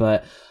bit,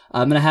 but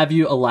I'm gonna have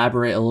you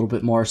elaborate a little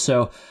bit more.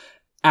 So,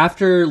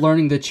 after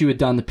learning that you had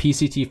done the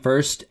PCT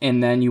first,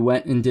 and then you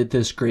went and did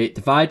this Great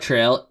Divide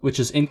Trail, which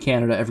is in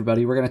Canada,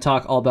 everybody. We're going to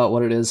talk all about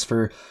what it is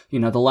for,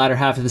 the latter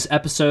half of this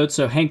episode,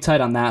 so hang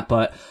tight on that.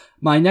 But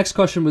my next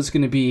question was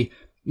going to be,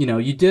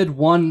 you did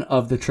one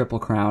of the Triple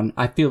Crown.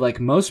 I feel like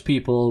most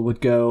people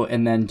would go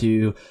and then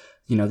do,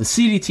 the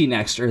CDT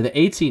next or the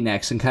AT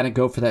next and kind of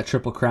go for that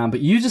Triple Crown.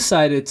 But you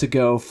decided to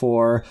go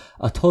for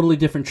a totally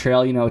different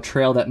trail, a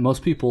trail that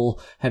most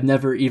people have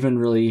never even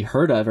really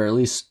heard of, or at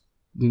least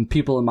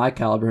people in my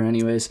caliber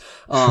anyways,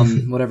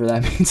 whatever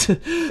that means.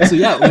 So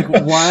yeah, like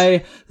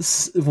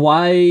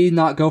why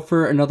not go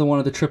for another one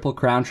of the Triple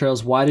Crown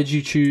trails? Why did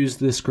you choose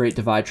this Great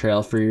Divide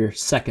Trail for your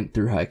second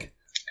thru hike?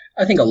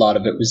 I think a lot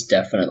of it was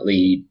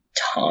definitely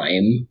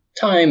time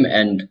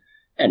and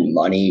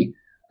money.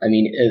 I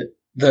mean,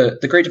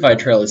 the Great Divide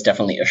Trail is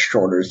definitely a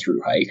shorter thru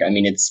hike. I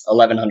mean, it's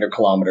 1,100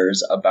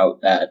 kilometers,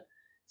 about that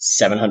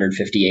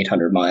 750,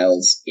 800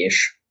 miles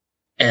ish.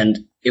 And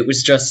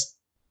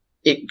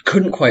it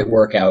couldn't quite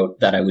work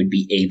out that I would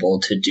be able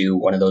to do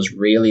one of those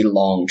really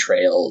long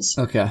trails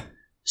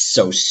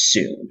so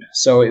soon.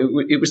 So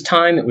it was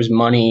time, it was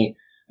money.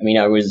 I mean,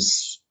 I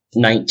was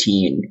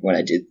 19 when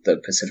I did the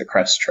Pacific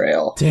Crest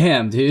Trail.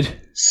 Damn, dude.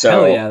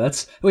 So hell yeah,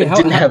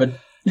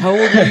 how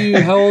old are you?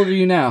 How old are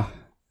you now?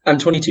 I'm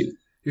 22.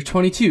 You're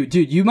 22.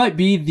 Dude, you might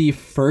be the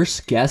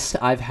first guest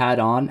I've had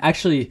on.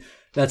 Actually,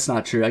 that's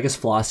not true. I guess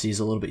Flossie's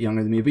a little bit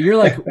younger than me, but you're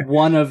like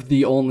one of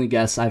the only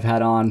guests I've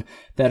had on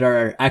that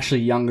are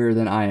actually younger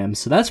than I am.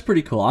 So that's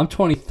pretty cool. I'm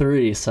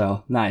 23,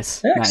 so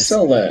nice.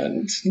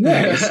 Excellent.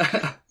 Nice.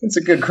 It's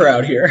a good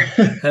crowd here.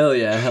 Hell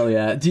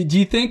yeah. Do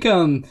you think,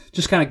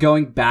 just kind of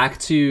going back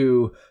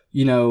to,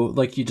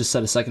 like you just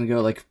said a second ago,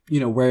 like,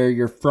 where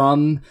you're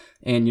from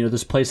and,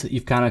 this place that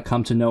you've kind of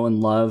come to know and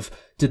love,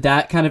 did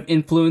that kind of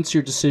influence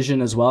your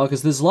decision as well?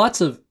 Because there's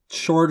lots of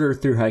shorter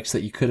thru hikes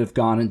that you could have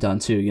gone and done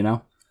too,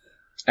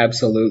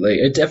 Absolutely.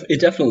 It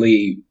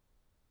definitely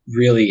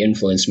really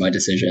influenced my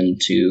decision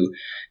to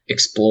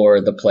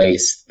explore the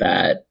place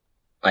that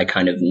I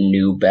kind of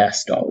knew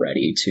best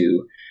already,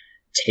 to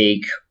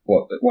take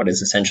what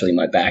is essentially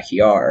my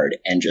backyard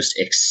and just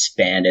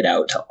expand it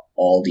out to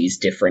all these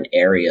different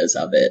areas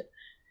of it.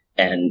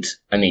 And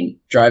I mean,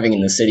 driving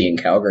in the city in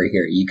Calgary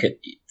here, you could,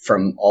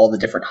 from all the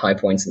different high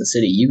points in the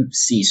city, you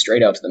see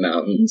straight out to the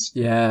mountains.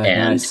 Yeah,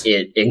 and nice.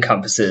 It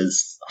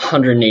encompasses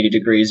 180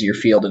 degrees of your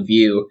field of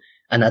view,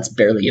 and that's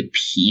barely a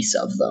piece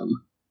of them.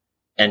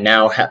 And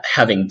now,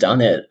 having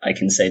done it, I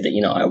can say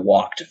that, I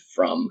walked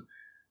from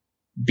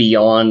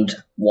beyond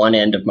one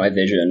end of my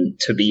vision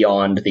to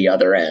beyond the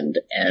other end,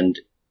 and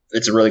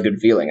it's a really good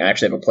feeling. I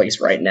actually have a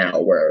place right now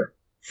where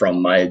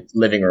from my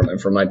living room and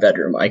from my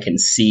bedroom I can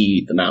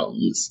see the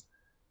mountains,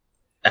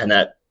 and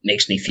that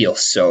makes me feel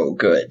so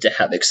good to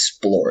have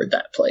explored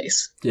that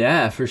place.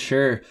 Yeah, for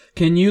sure.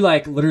 Can you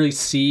literally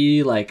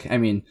see, I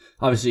mean,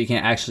 obviously you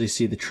can't actually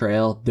see the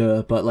trail,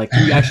 but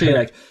can you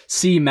actually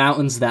see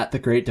mountains that the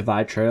Great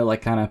Divide Trail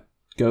kind of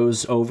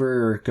goes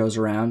over or goes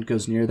around,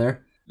 goes near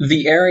there?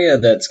 The area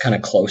that's kind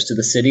of close to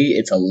the city,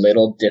 it's a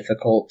little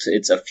difficult.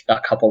 It's a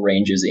couple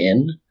ranges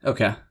in.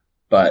 Okay.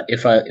 But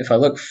if I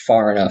look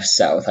far enough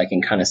south, I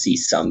can kind of see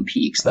some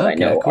peaks that I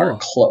know are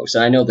close.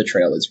 And I know the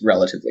trail is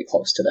relatively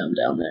close to them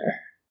down there.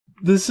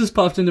 This just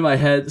popped into my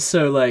head.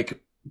 So,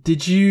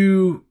 did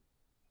you,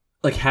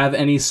 have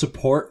any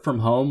support from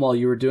home while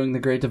you were doing the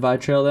Great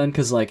Divide Trail then?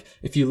 Because,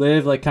 if you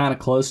live, kind of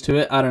close to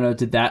it, I don't know,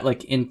 did that,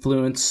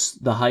 influence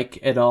the hike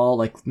at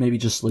all? Maybe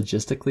just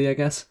logistically, I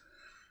guess?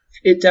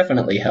 It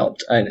definitely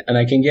helped. And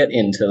I can get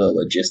into the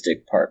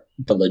logistical,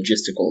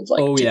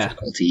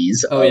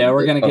 difficulties. Oh, yeah,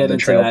 we're going to get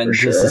into that in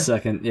just a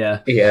second,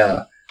 yeah.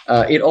 Yeah.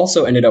 It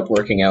also ended up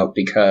working out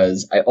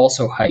because I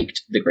also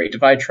hiked the Great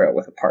Divide Trail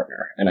with a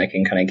partner, and I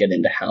can kind of get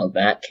into how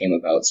that came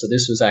about. So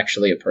this was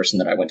actually a person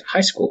that I went to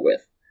high school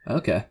with.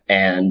 Okay.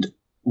 And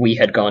we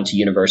had gone to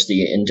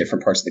university in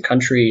different parts of the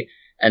country,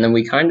 and then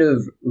we kind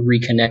of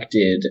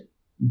reconnected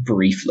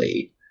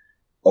briefly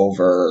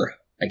over,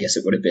 I guess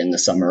it would have been the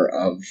summer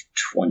of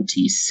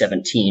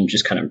 2017,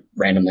 just kind of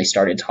randomly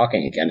started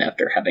talking again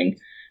after having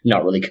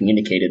not really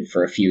communicated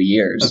for a few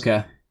years.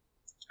 Okay.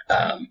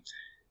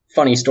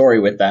 Funny story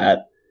with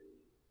that,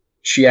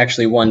 she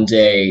actually one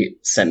day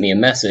sent me a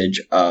message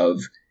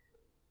of,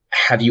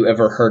 have you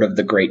ever heard of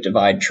the Great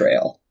Divide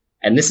Trail?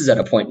 And this is at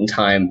a point in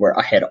time where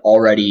I had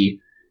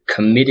already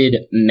committed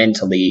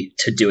mentally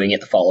to doing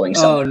it the following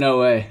summer. Oh, no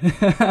way.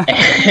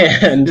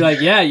 And you're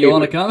yeah, you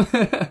want to come?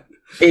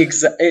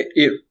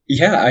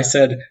 Yeah, I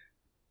said,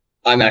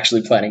 I'm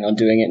actually planning on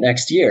doing it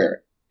next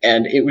year.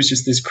 And it was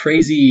just this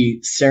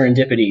crazy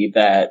serendipity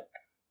that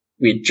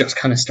we had just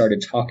kind of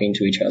started talking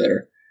to each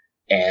other.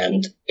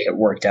 And it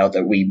worked out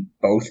that we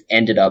both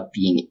ended up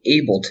being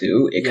able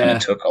to. It kind of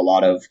took a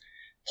lot of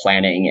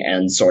planning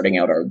and sorting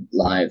out our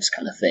lives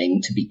kind of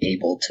thing to be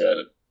able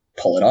to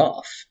pull it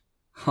off.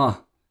 Huh.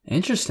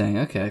 Interesting.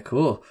 Okay,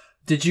 cool.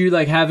 Did you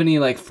have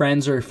any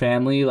friends or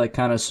family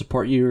kind of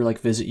support you or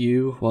visit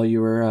you while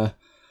you were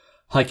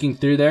hiking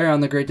through there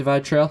on the Great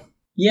Divide Trail?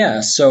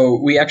 Yeah, so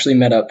we actually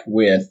met up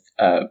with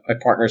my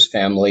partner's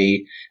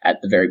family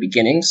at the very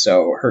beginning.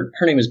 So her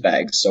name is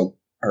Bags, so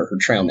her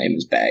trail name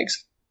is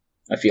Bags.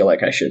 I feel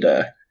like I should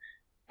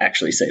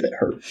actually say that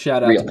her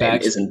real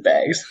name isn't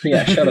Bags.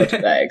 Yeah, shout out to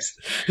Bags.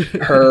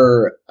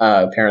 Her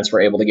parents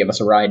were able to give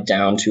us a ride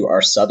down to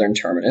our southern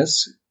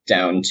terminus,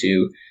 down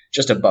to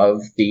just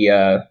above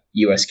the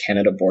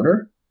U.S.-Canada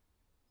border.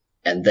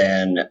 And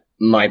then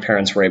my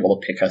parents were able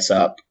to pick us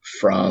up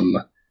from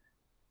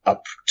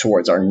up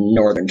towards our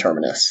northern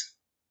terminus,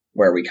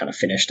 where we kind of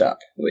finished up,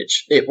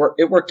 which it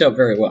worked out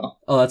very well.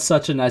 Oh, that's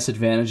such a nice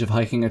advantage of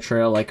hiking a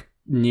trail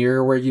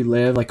near where you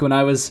live. When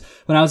I was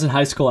in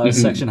high school, I was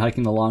section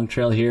hiking the Long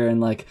Trail here,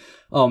 and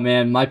oh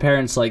man, my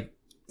parents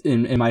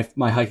and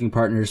my hiking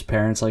partner's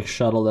parents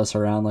shuttled us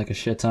around a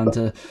shit ton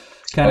to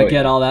kind of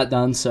get all that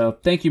done. So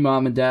thank you,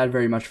 Mom and Dad,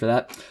 very much for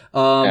that.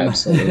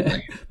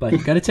 Absolutely. But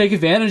you got to take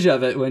advantage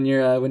of it when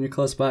you're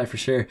close by, for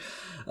sure.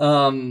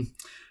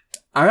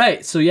 All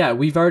right, so yeah,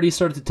 we've already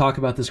started to talk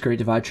about this Great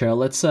Divide Trail.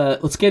 Let's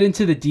get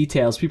into the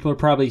details. People are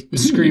probably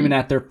screaming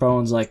at their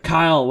phones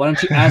Kyle, why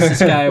don't you ask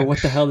this guy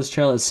what the hell this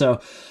trail is? So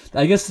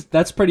I guess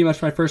that's pretty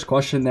much my first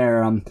question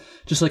there.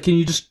 Just can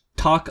you just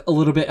talk a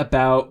little bit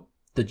about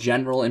the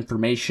general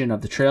information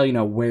of the trail?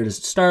 Where does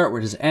it start?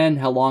 Where does it end?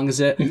 How long is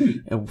it?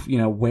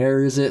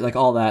 Where is it?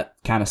 All that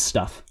kind of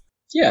stuff.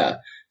 Yeah.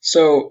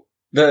 So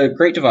the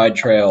Great Divide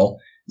Trail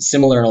is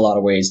similar in a lot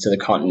of ways to the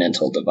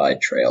Continental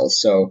Divide Trail.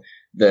 So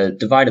the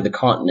divide of the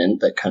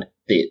continent that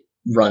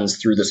runs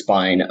through the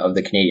spine of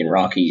the Canadian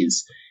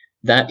Rockies,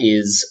 that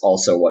is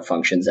also what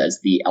functions as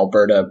the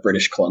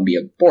Alberta-British Columbia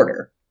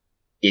border,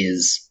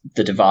 is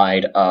the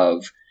divide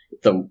of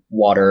the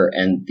water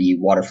and the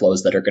water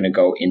flows that are going to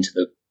go into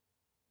the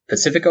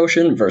Pacific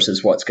Ocean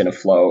versus what's going to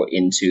flow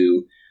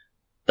into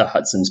the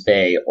Hudson's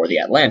Bay or the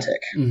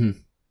Atlantic. Mm-hmm.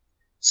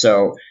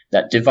 So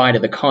that divide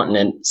of the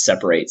continent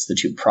separates the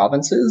two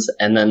provinces,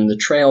 and then the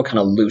trail kind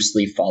of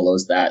loosely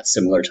follows that,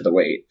 similar to the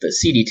way the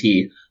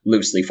CDT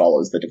loosely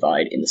follows the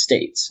divide in the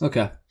States.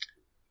 Okay.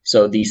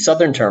 So the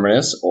southern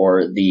terminus,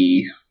 or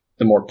the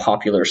more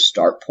popular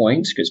start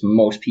point, because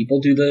most people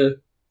do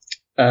the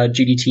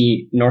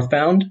GDT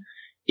northbound,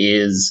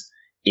 is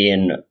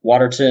in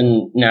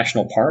Waterton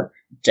National Park,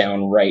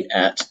 down right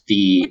at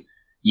the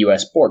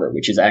U.S. border,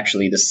 which is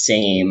actually the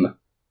same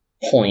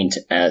point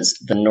as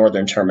the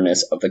northern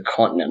terminus of the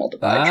Continental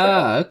Divide Trail.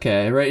 Ah,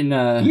 okay. Right in,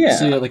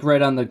 so you're like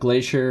right on the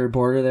glacier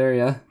border there,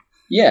 yeah?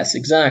 Yes,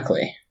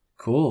 exactly.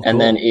 Cool.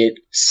 And then it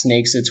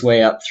snakes its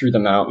way up through the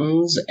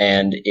mountains,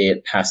 and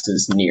it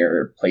passes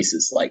near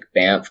places like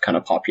Banff, kind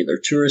of popular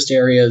tourist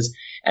areas,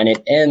 and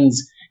it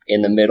ends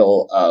in the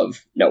middle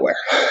of nowhere.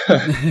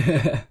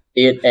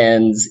 It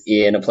ends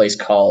in a place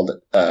called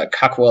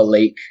Kakwa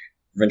Lake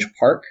Provincial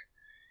Park,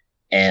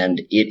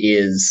 and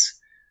it's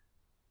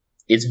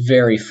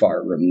very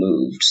far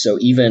removed. So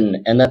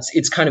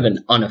it's kind of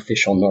an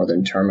unofficial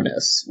northern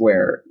terminus,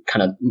 where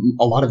kind of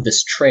a lot of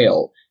this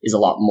trail is a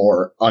lot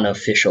more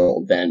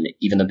unofficial than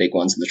even the big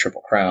ones in the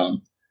Triple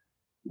Crown,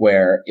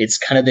 where it's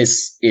kind of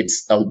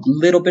it's a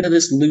little bit of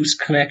this loose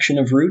connection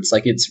of routes.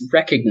 Like, it's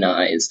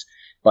recognized,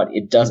 but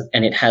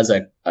it has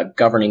a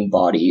governing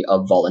body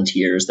of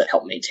volunteers that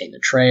help maintain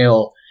the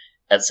trail,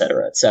 et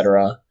cetera, et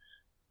cetera.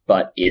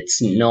 But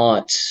it's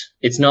not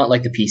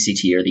like the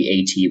PCT or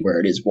the AT, where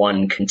it is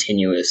one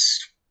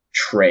continuous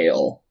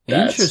trail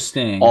that's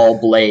Interesting.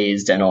 all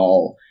blazed and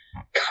all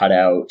cut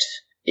out.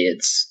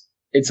 It's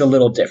a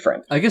little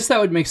different. I guess that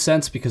would make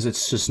sense because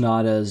it's just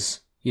not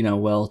as,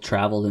 well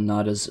traveled and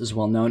not as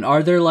well known.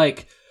 Are there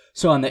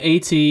so on the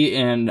AT,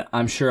 and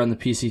I'm sure on the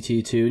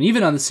PCT too, and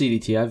even on the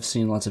CDT, I've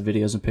seen lots of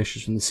videos and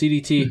pictures from the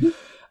CDT. Mm-hmm.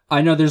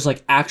 I know there's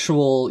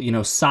actual,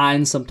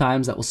 signs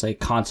sometimes that will say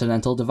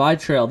Continental Divide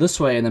Trail this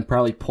way, and then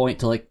probably point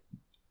to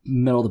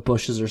middle of the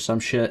bushes or some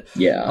shit.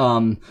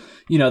 Yeah.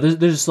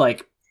 There's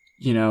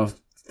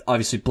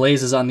obviously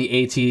blazes on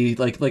the AT,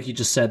 like you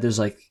just said, there's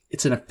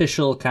it's an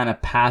official kind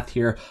of path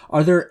here.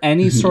 Are there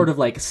any sort of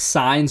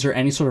signs or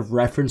any sort of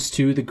reference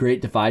to the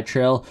Great Divide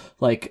Trail,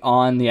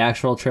 on the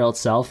actual trail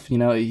itself?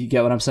 You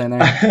get what I'm saying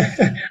there?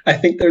 I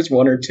think there's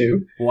one or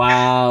two.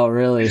 Wow,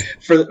 really?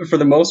 For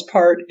the most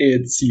part,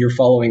 you're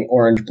following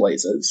orange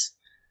blazes.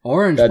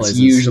 Orange That's blazes?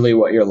 usually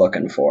what you're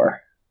looking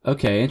for.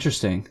 Okay,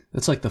 interesting.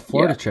 It's like the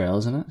Florida Trail,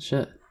 isn't it?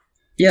 Shit.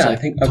 Yeah, I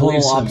think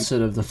total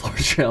opposite of the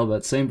Florida Trail,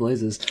 but same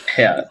blazes.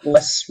 Yeah,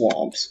 less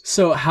swamps.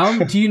 So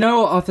how do you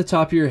know off the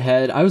top of your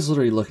head? I was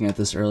literally looking at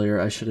this earlier.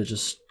 I should have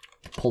just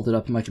pulled it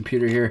up in my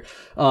computer here.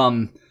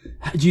 Do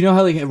you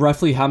know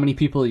roughly how many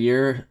people a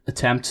year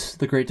attempt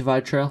the Great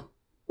Divide Trail?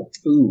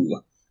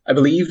 Ooh, I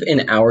believe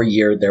in our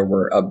year there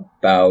were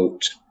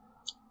about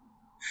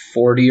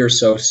 40 or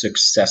so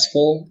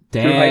successful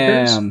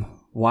hikers. Damn!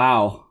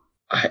 Wow.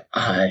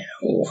 I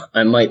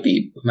might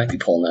be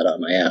pulling that out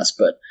of my ass,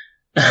 but.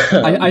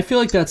 I feel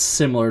like that's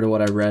similar to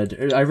what I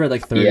read. I read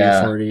 30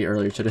 or 40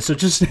 earlier today. So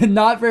just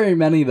not very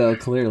many, though,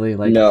 clearly.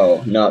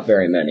 No, not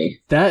very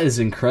many. That is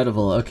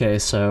incredible. Okay,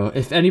 so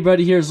if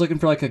anybody here is looking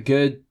for a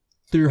good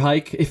through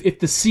hike, if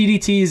the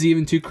CDT is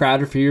even too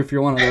crowded for you, if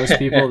you're one of those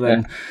people,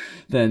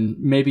 then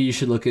maybe you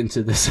should look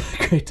into this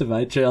Great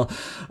Divide Trail.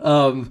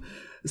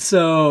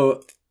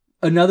 So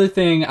another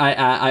thing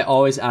I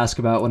always ask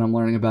about when I'm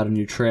learning about a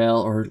new trail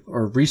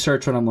or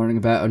research when I'm learning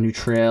about a new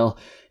trail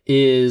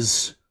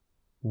is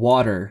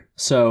water.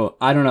 So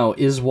I don't know,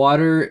 is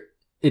water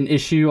an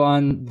issue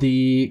on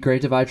the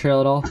Great Divide Trail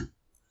at all?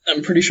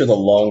 I'm pretty sure the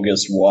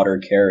longest water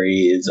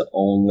carry is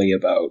only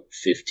about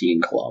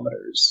 15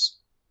 kilometers.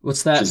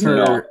 What's that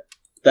for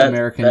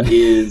American? That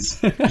is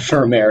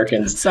for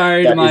Americans.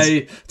 Sorry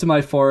to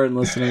my foreign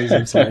listeners.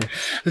 I'm sorry.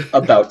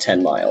 About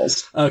 10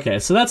 miles. Okay,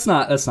 so that's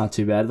not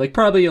too bad.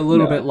 Probably a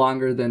little bit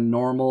longer than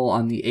normal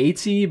on the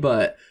AT,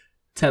 but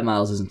 10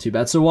 miles isn't too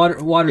bad. So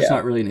water's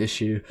not really an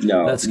issue.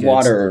 No, that's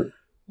good.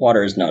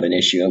 Water is not an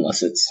issue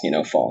unless it's,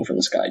 falling from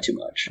the sky too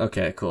much.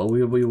 Okay, cool.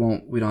 We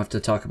don't have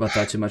to talk about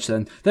that too much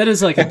then. That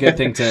is a good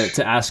thing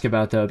to ask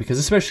about though, because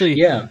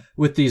especially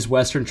with these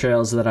Western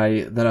trails that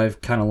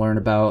I've kind of learned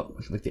about,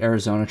 like the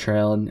Arizona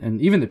Trail and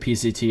even the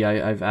PCT,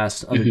 I've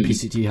asked other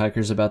PCT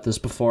hikers about this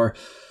before,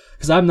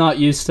 because I'm not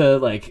used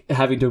to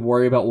having to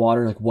worry about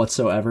water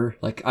whatsoever.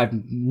 I've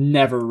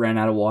never ran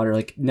out of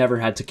water, never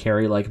had to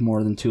carry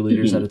more than 2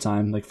 liters at a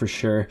time, for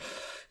sure.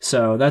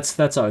 So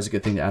that's always a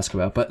good thing to ask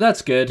about, but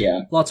that's good.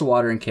 Yeah. Lots of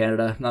water in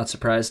Canada. Not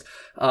surprised.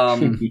 How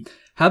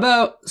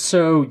about,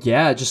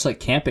 just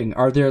camping.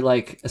 Are there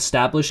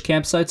established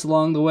campsites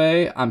along the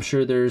way? I'm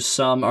sure there's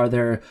some. Are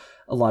there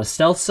a lot of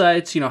stealth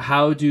sites?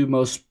 How do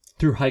most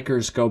through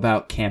hikers go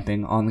about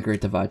camping on the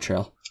Great Divide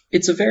Trail?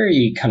 It's a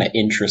very kind of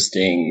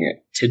interesting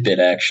tidbit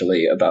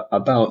actually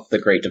about the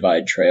Great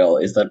Divide Trail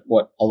is that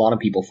what a lot of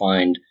people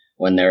find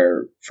when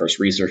they're first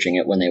researching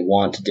it, when they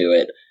want to do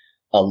it,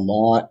 a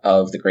lot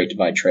of the Great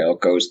Divide Trail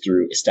goes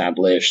through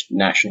established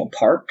national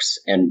parks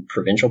and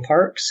provincial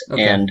parks.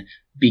 Okay. And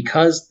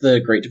because the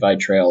Great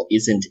Divide Trail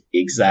isn't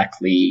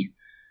exactly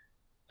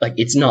like,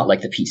 it's not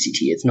like the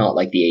PCT, it's not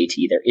like the AT.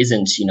 There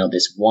isn't,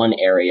 this one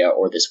area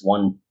or this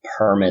one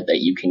permit that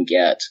you can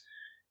get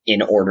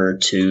in order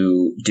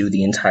to do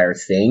the entire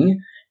thing.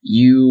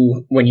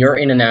 When you're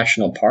in a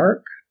national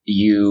park,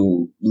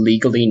 you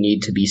legally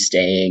need to be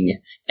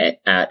staying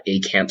at a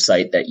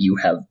campsite that you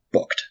have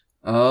booked.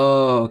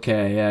 Oh,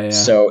 okay, yeah.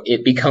 So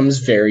it becomes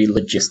very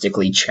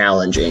logistically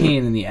challenging.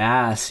 Pain in the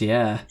ass,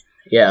 yeah.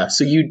 Yeah,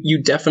 so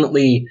you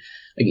definitely,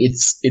 like,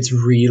 it's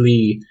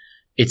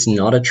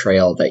not a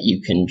trail that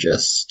you can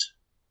just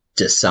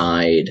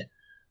decide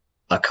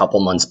a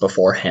couple months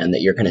beforehand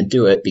that you're going to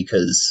do it,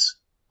 because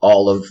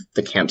all of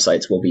the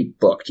campsites will be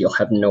booked. You'll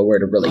have nowhere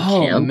to really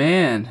camp. Oh,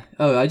 man.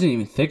 Oh, I didn't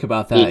even think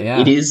about that,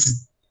 yeah. It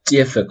is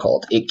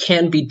difficult. It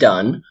can be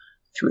done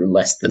through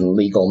less than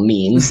legal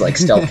means, like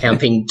stealth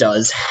camping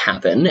does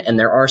happen, and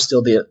there are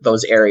still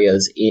those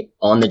areas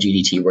on the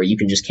GDT where you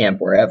can just camp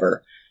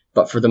wherever,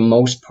 but for the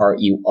most part,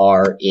 you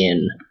are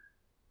in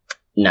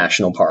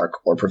national park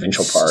or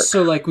provincial park.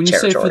 So, like, when you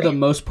say territory. for the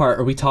most part,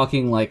 are we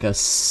talking like a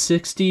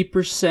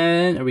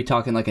 60%? Are we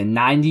talking like a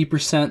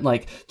 90%?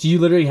 Like, do you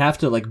literally have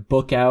to, like,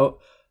 book out,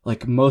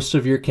 like, most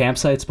of your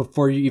campsites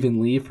before you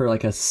even leave for,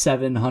 like, a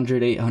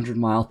 700, 800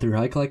 mile through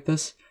hike like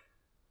this?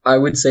 I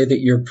would say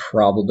that you're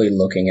probably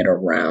looking at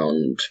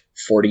around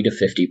 40 to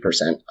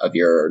 50% of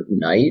your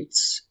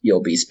nights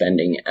you'll be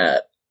spending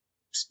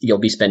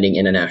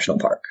in a national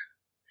park.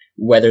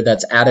 Whether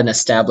that's at an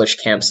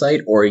established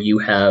campsite or you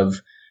have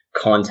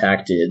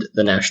contacted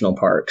the national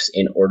parks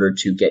in order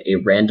to get a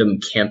random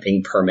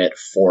camping permit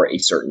for a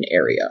certain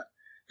area.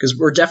 Because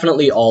we're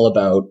definitely all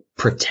about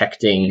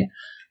protecting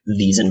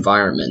these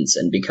environments,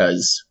 and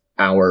because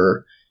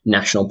our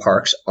national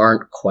parks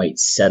aren't quite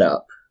set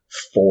up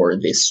for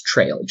this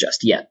trail just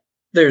yet.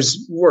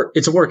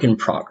 It's a work in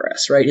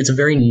progress, right? It's a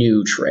very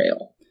new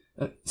trail.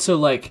 So,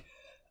 like,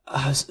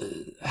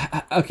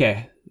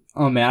 okay.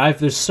 Oh, man,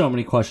 there's so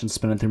many questions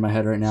spinning through my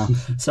head right now.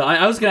 So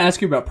I was going to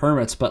ask you about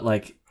permits, but,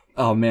 like,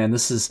 oh, man,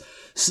 this is...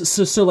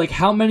 So, like,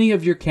 how many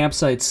of your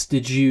campsites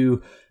did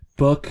you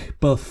book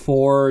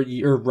before,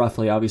 or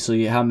roughly,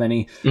 obviously, how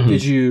many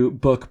did you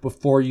book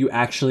before you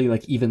actually,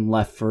 like, even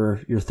left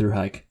for your through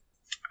hike?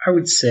 I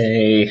would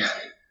say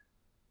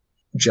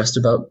just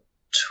about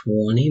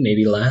 20,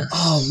 maybe less.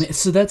 Oh, man,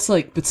 so that's,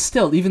 like, but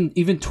still,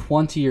 even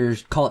 20 or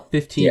call it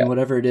 15,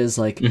 whatever it is,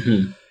 like...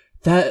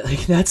 That,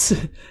 like,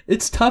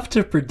 it's tough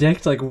to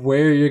predict, like,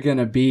 where you're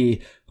gonna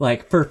be,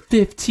 like, for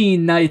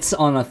 15 nights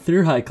on a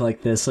through hike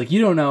like this. Like,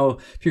 you don't know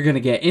if you're gonna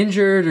get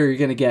injured or you're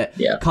gonna get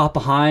caught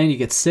behind, you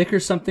get sick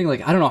or something.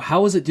 Like, I don't know,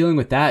 how was it dealing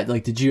with that?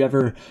 Like, did you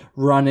ever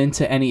run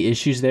into any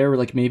issues there where,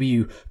 like, maybe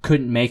you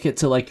couldn't make it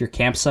to, like, your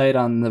campsite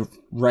on the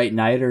right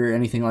night or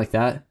anything like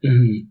that?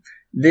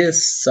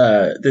 This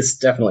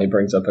definitely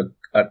brings up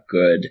a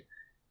good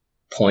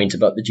point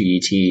about the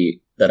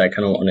GDT that I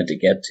kind of wanted to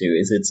get to,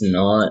 is it's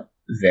not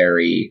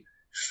very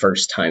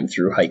first time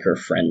through hiker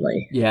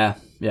friendly. Yeah.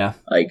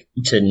 Like,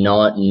 to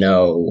not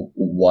know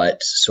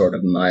what sort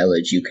of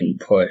mileage you can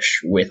push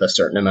with a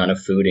certain amount of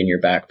food in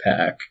your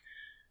backpack,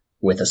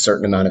 with a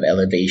certain amount of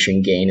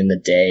elevation gain in the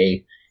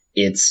day,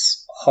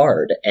 it's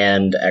hard.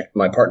 And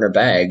my partner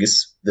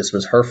Bags, this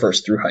was her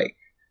first through hike.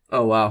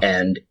 Oh, wow.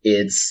 And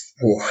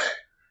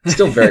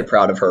still very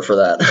proud of her for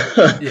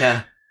that.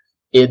 Yeah.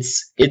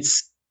 It's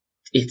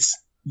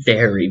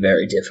very,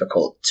 very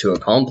difficult to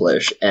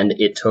accomplish, and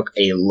it took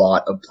a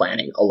lot of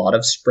planning, a lot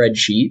of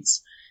spreadsheets,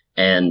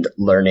 and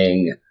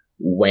learning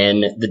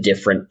when the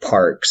different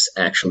parks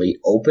actually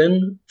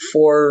open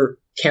for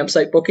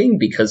campsite booking,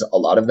 because a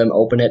lot of them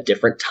open at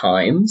different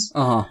times.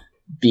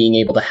 Being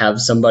able to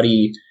have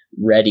somebody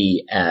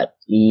ready at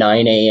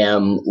 9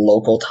 a.m.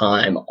 local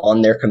time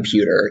on their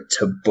computer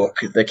to book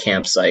the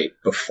campsite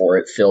before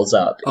it fills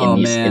up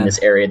in this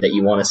area that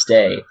you want to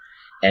stay.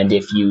 And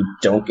if you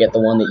don't get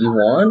the one that you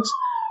want,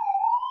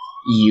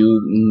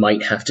 you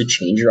might have to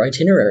change your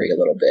itinerary a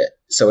little bit.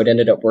 So it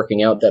ended up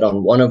working out that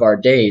on one of our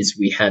days,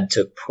 we had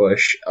to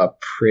push a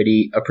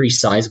pretty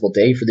sizable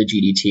day for the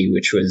GDT,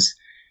 which was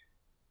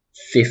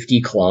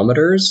 50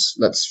 kilometers.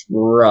 That's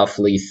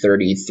roughly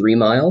 33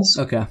 miles.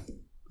 Okay.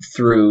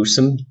 Through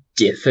some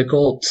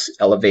difficult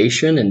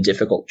elevation and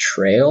difficult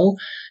trail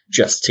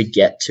just to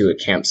get to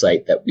a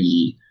campsite that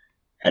we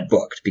had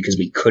booked, because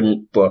we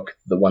couldn't book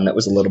the one that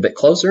was a little bit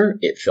closer.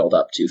 It filled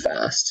up too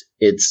fast.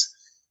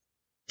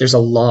 There's a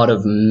lot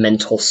of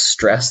mental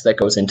stress that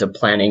goes into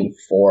planning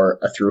for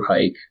a through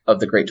hike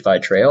of the Great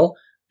Divide Trail,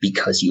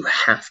 because you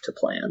have to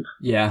plan.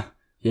 Yeah,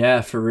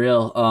 for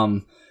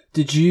real.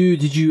 Did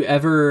you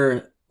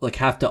ever, like,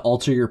 have to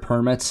alter your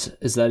permits?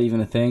 Is that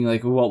even a thing?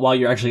 Like, while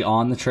you're actually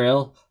on the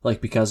trail,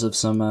 like, because of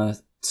some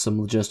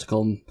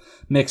logistical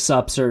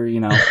mix-ups, or,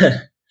 you know?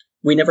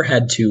 We never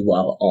had to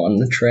while on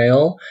the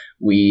trail.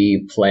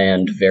 We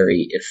planned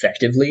very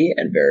effectively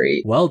and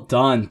very... Well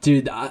done,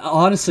 dude.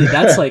 Honestly,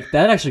 that's like,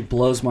 that actually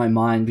blows my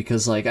mind,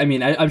 because, like, I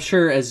mean, I'm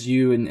sure as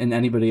you and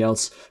anybody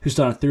else who's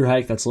done a through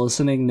hike that's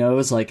listening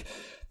knows, like,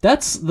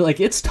 that's like,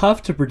 it's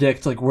tough to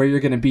predict like where you're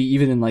going to be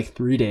even in like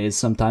 3 days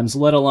sometimes,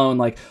 let alone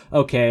like,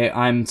 okay,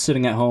 I'm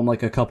sitting at home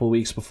like a couple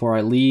weeks before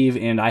I leave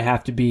and I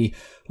have to be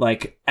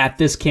like at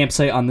this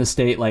campsite on this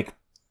date, like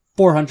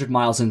 400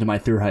 miles into my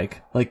through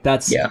hike. Like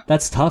that's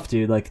tough,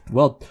 dude. Like,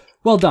 well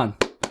done.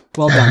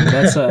 Well done.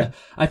 That's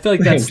I feel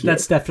like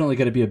that's definitely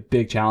going to be a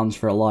big challenge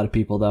for a lot of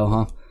people though,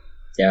 huh?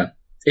 Yeah.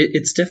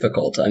 It's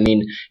difficult. I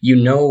mean, you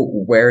know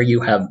where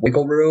you have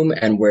wiggle room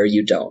and where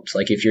you don't.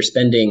 Like if you're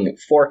spending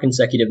 4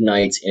 consecutive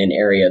nights in an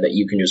area that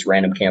you can just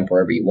random camp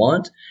wherever you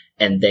want,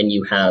 and then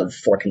you have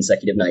 4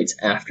 consecutive nights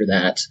after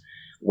that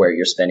where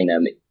you're spending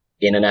them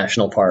in a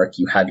national park,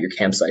 you have your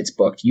campsites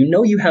booked, you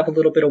know you have a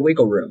little bit of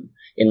wiggle room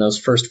in those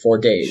first 4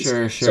 days.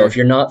 Sure. So if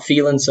you're not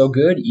feeling so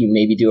good, you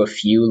maybe do a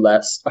few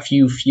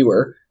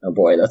fewer. Oh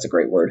boy, that's a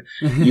great word.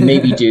 You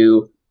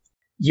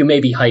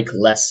maybe hike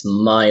less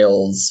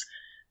miles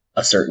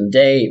a certain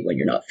day when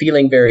you're not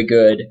feeling very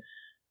good,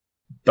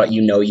 but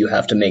you know you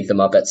have to make them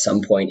up at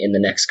some point in the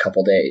next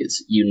couple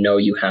days. You know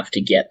you have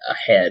to get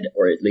ahead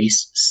or at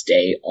least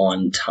stay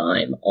on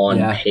time,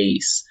 on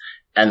pace.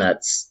 And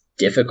that's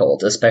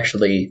difficult,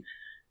 especially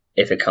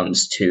if it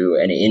comes to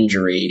an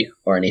injury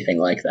or anything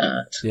like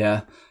that.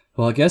 Yeah.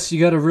 Well, I guess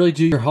you got to really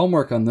do your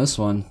homework on this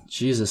one.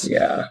 Jesus.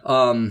 Yeah.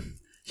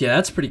 Yeah,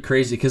 that's pretty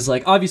crazy because,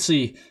 like,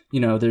 obviously,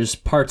 you know, there's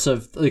parts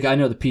of, like, I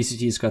know the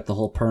PCT's got the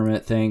whole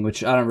permit thing,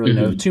 which I don't really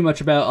know too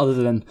much about other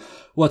than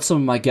what some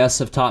of my guests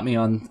have taught me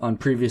on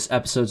previous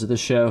episodes of the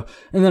show.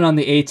 And then on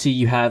the AT,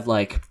 you have,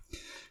 like,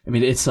 I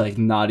mean, it's, like,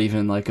 not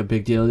even, like, a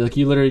big deal. Like,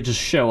 you literally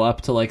just show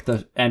up to, like,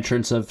 the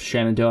entrance of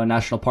Shenandoah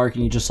National Park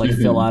and you just, like,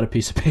 fill out a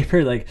piece of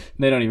paper. Like,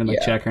 they don't even,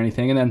 like, check or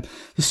anything. And then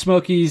the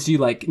Smokies, you,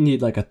 like,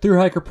 need, like, a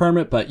thru-hiker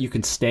permit, but you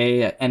can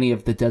stay at any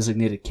of the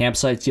designated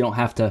campsites. You don't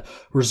have to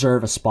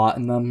reserve a spot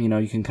in them. You know,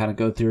 you can kind of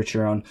go through at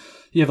your own.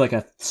 You have, like,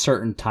 a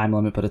certain time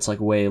limit, but it's, like,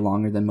 way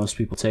longer than most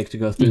people take to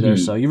go through there.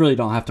 So you really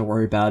don't have to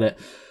worry about it.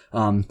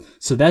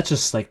 So that's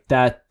just, like,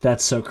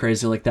 that's so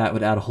crazy. Like, that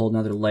would add a whole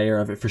nother layer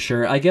of it for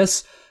sure. I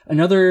guess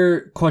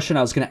another question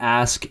I was going to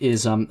ask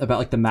is about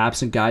like the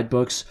maps and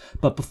guidebooks.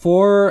 But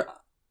before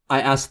I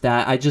ask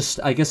that, I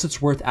guess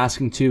it's worth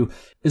asking too,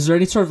 is there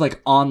any sort of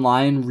like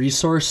online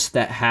resource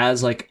that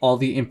has like all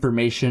the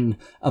information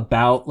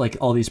about like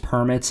all these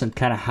permits and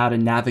kind of how to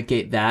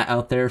navigate that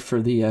out there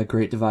for the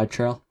Great Divide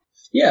Trail?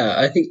 Yeah,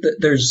 I think that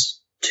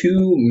there's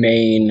 2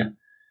 main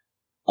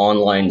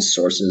online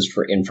sources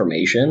for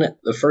information.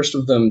 The first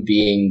of them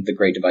being the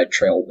Great Divide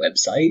Trail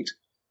website.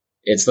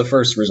 It's the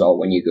first result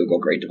when you Google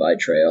Great Divide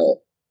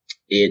Trail.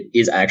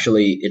 It's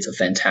a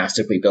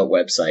fantastically built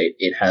website.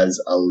 It has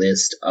a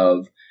list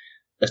of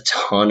a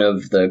ton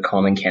of the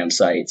common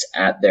campsites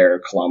at their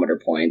kilometer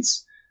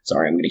points.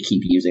 Sorry, I'm going to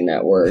keep using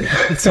that word.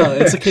 It's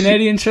a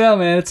Canadian trail,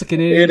 man. It's a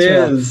Canadian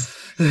trail. It is.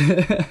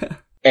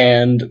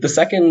 And the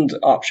second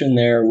option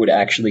there would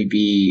actually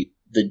be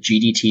the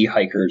GDT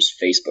Hikers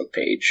Facebook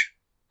page.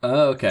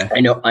 Oh, okay.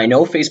 I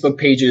know Facebook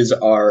pages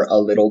are a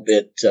little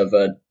bit of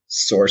a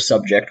sore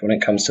subject when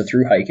it comes to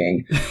through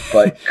hiking,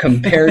 but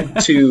compared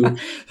to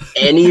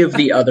any of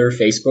the other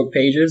Facebook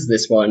pages,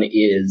 this one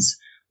is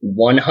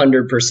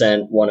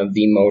 100% one of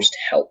the most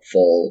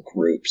helpful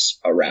groups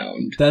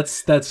around.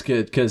 That's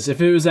good, because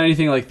if it was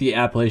anything like the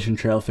Appalachian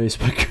Trail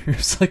Facebook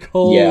groups, like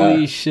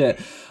holy shit.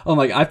 Oh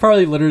my, I've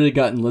probably literally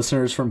gotten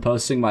listeners from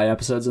posting my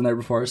episodes in there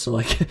before, so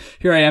like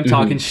here I am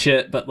talking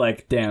shit, but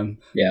like damn.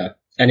 Yeah.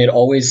 And it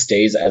always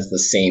stays as the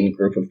same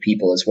group of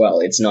people as well.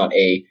 It's not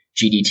a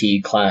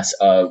GDT class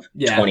of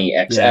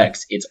 20XX. Yeah.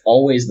 It's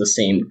always the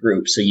same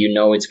group. So you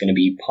know it's going to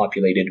be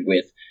populated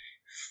with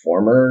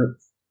former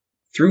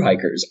through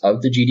hikers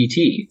of the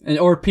GDT.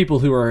 Or people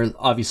who are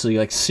obviously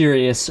like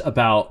serious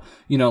about,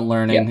 you know,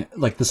 learning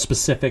like the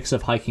specifics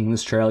of hiking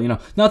this trail. You know,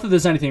 not that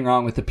there's anything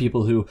wrong with the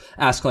people who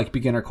ask like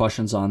beginner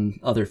questions on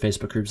other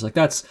Facebook groups. Like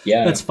that's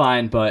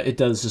fine, but it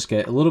does just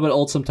get a little bit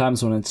old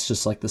sometimes when it's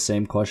just like the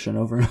same question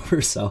over and over.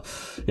 So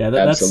yeah,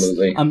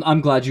 absolutely.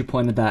 I'm glad you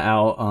pointed that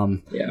out.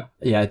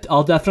 Yeah,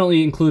 I'll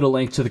definitely include a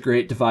link to the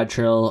Great Divide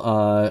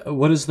Trail.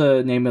 What is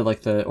the name of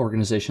like the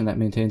organization that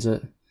maintains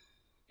it?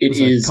 It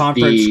is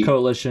Conference the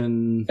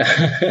Coalition.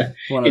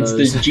 It's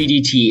the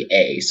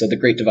GDTA, so the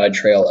Great Divide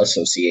Trail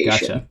Association.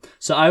 Gotcha.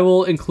 So I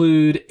will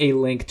include a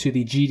link to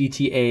the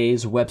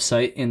GDTA's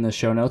website in the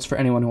show notes for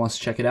anyone who wants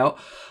to check it out.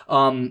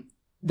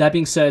 That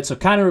being said, so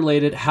kind of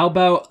related, how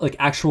about like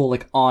actual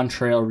like on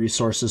trail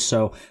resources?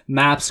 So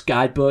maps,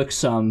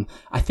 guidebooks.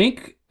 I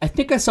think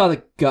I saw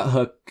that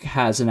Guthook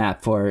has an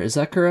app for it. Is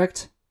that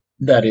correct?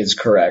 That is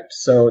correct.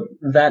 So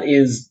that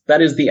is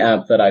the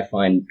app that I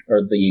find,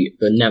 or the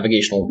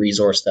navigational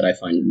resource that I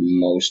find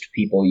most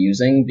people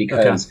using,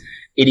 because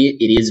it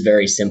is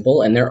very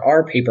simple, and there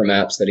are paper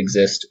maps that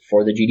exist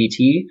for the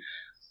GDT,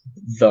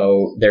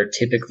 though they're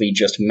typically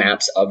just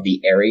maps of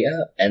the area,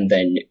 and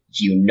then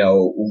you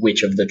know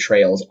which of the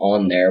trails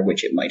on there,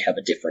 which it might have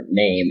a different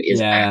name,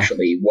 is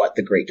actually what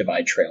the Great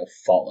Divide Trail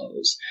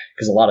follows.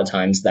 Because a lot of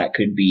times that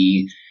could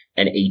be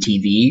an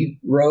ATV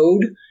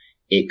road,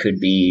 it could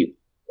be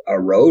a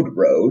road,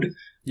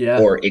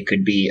 or it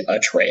could be a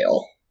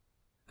trail.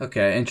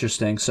 Okay,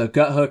 interesting. So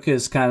Guthook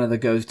is kind of the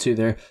go-to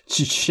there.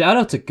 Shout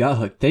out to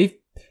Guthook. They've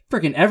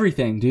freaking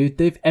everything, dude.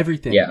 They've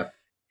everything. Yeah,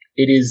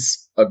 it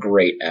is a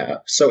great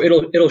app. So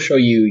it'll show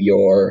you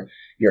your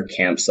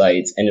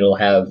campsites, and it'll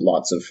have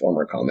lots of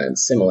former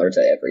comments similar to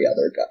every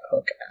other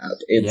Guthook app.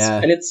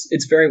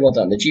 It's very well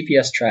done. The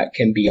GPS track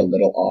can be a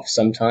little off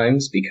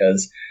sometimes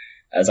because,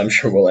 as I'm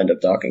sure we'll end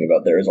up talking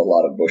about, there is a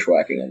lot of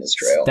bushwhacking on this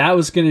trail. That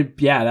was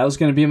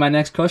gonna be my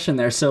next question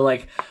there. So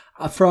like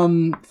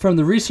from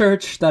the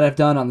research that I've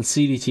done on the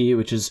CDT,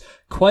 which is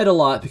quite a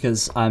lot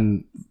because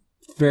I'm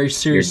very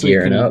seriously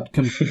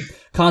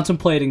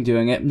contemplating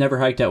doing it. Never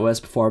hiked out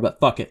west before, but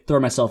fuck it, throw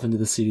myself into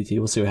the CDT.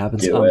 We'll see what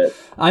happens. Do it.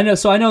 I know in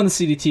the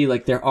CDT,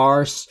 like there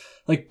are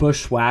like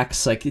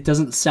bushwhacks. Like it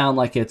doesn't sound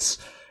like it's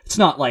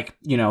not like,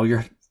 you know,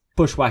 you're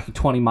bushwhacking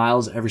 20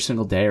 miles every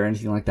single day or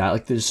anything like that.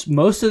 Like there's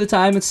most of the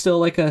time it's still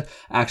like a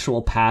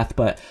actual path.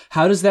 But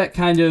how does that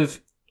kind of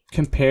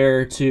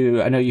compare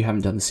to, I know you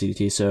haven't done the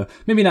CDT, so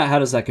maybe not, how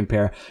does that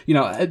compare? You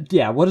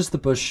know, what is the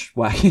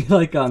bushwhacking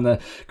like on the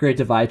Great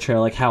Divide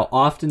Trail? Like how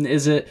often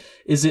is it?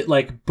 Is it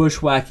like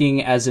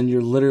bushwhacking as in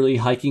you're literally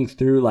hiking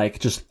through like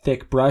just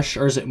thick brush,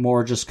 or is it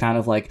more just kind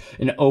of like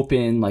an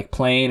open like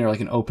plain or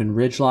like an open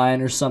ridge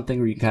line or something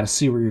where you can kind of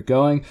see where you're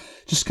going?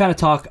 Just kind of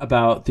talk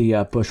about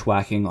the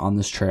bushwhacking on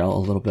this trail a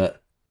little bit.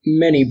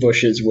 Many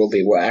bushes will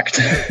be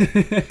whacked.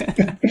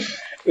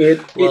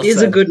 It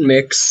is a good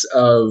mix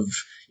of,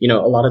 you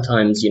know, a lot of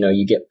times, you know,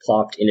 you get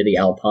plopped into the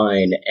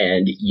alpine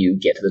and you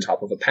get to the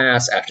top of a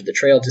pass after the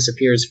trail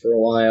disappears for a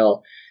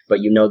while, but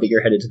you know that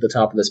you're headed to the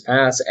top of this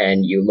pass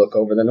and you look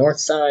over the north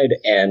side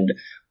and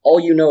all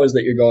you know is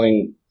that you're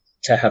going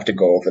to have to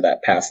go over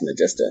that pass in the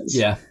distance.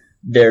 Yeah.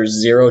 There's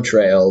zero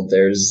trail,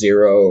 there's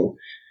zero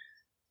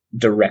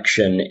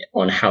direction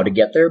on how to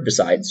get there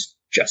besides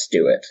just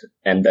do it.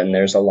 And then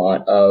there's a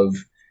lot of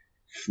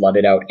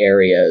flooded out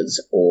areas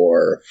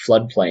or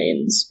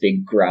floodplains,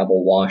 big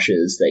gravel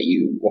washes that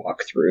you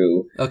walk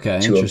through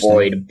to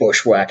avoid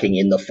bushwhacking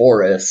in the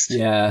forest.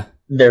 Yeah.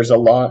 There's a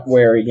lot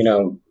where, you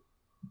know,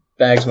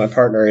 Bags, my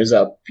partner, is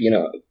up, you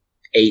know,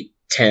 8,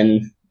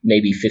 10,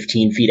 maybe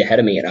 15 feet ahead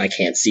of me and I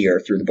can't see her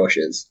through the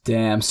bushes.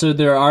 Damn. So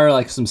there are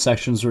like some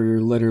sections where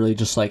you're literally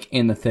just like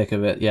in the thick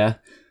of it. Yeah.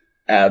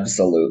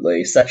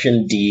 Absolutely.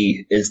 Section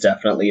D is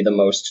definitely the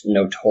most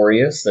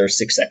notorious. There's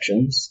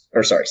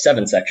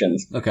 7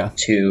 sections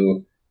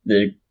to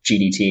the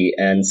GDT,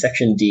 and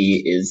Section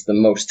D is the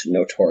most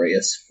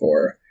notorious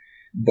for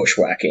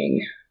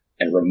bushwhacking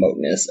and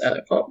remoteness.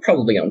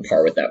 Probably on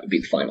par with that would be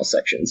the final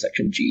section,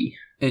 Section G.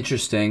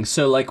 Interesting.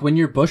 So, like, when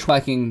you're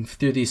bushwhacking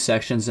through these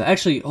sections,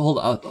 actually,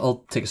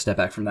 I'll take a step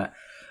back from that.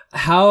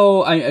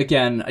 Obviously,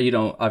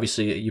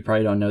 you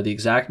probably don't know the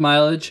exact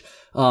mileage.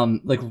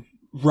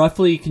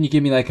 Roughly, can you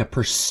give me like a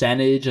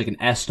percentage, like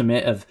an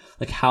estimate of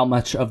like how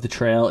much of the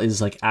trail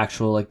is like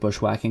actual like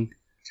bushwhacking?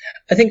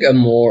 I think a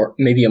more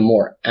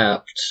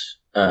apt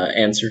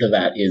answer to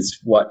that is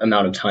what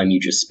amount of time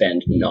you just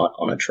spend not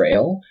on a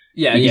trail.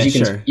 Yeah,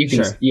 sure.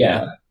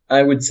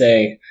 I would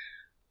say,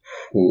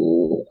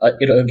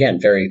 it'll again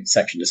vary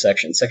section to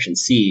section. Section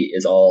C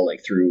is all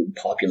like through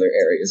popular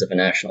areas of a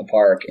national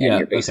park, and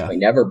you're basically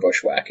never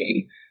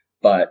bushwhacking.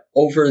 But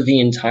over the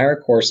entire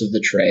course of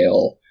the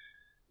trail,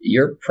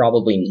 you're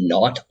probably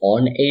not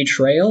on a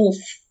trail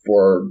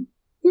for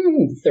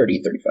 30-35%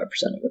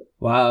 of it.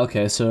 Wow,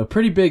 okay, so a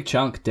pretty big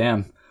chunk,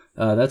 damn.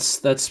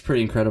 That's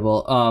pretty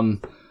incredible.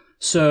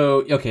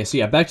 So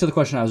back to the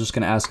question I was just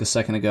going to ask a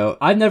second ago.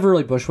 I've never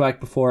really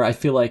bushwhacked before. I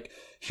feel like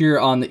here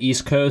on the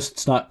East Coast,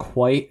 it's not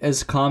quite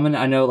as common.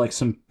 I know like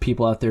some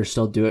people out there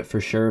still do it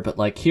for sure, but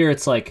like here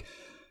it's like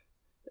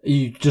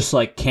you just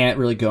like can't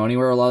really go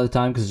anywhere a lot of the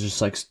time because it's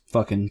just like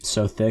fucking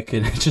so thick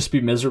and it'd just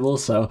be miserable.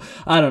 So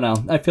I don't know.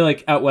 I feel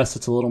like out west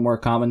it's a little more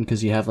common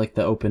because you have like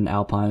the open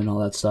alpine and all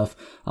that stuff.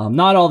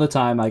 Not all the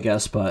time, I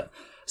guess, but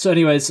so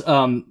anyways,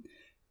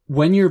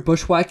 when you're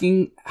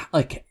bushwhacking,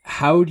 like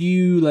how do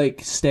you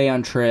like stay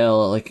on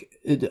trail? Like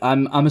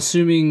I'm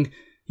assuming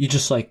you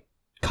just like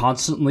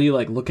constantly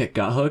like look at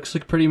Guthooks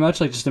like pretty much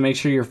like just to make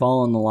sure you're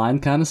following the line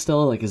kind of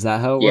still. Like is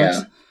that how it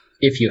works?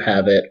 If you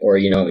have it, or,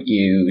 you know,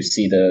 you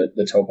see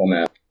the topo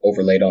map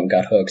overlaid on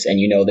Guthooks and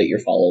you know that you're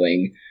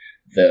following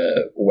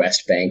the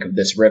west bank of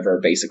this river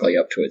basically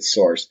up to its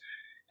source,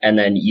 and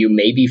then you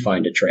maybe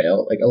find a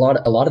trail. Like a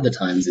lot of the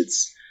times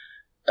it's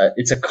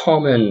a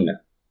common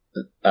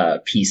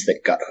piece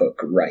that Guthook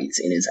writes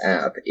in his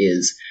app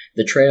is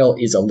the trail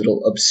is a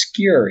little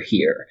obscure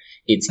here.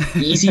 It's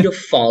easy to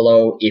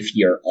follow if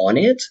you're on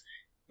it,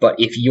 but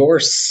if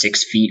you're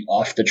 6 feet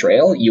off the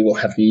trail, you will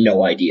have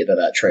no idea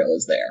that trail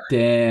is there.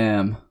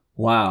 Damn.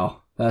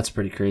 Wow. That's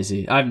pretty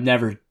crazy. I've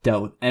never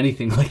dealt with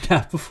anything like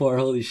that before.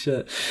 Holy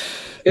shit.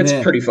 It's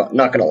pretty fun,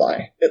 not gonna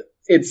lie.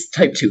 It's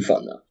type 2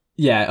 fun, though.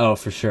 Yeah, oh,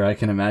 for sure. I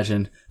can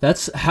imagine.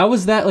 How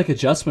was that, like,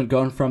 adjustment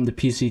going from the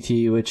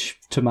PCT, which,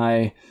 to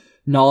my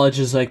knowledge,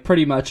 is, like,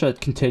 pretty much a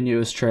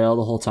continuous trail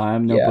the whole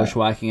time? No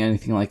bushwhacking,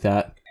 anything like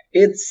that?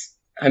 You're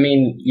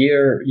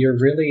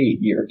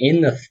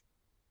in the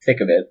thick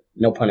of it,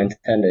 no pun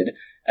intended,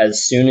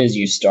 as soon as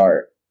you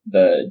start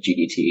the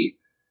GDT,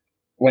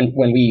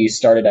 when we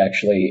started,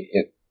 actually,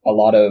 a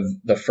lot of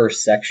the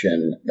first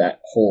section,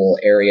 that whole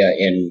area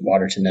in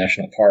Waterton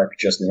National Park,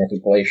 just north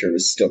of Glacier,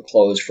 was still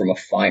closed from a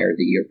fire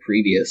the year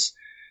previous.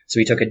 So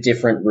we took a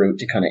different route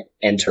to kind of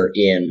enter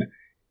in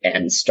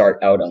and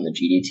start out on the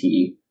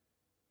GDT.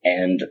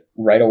 And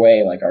right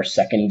away, like, our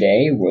second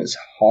day was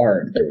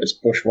hard. There was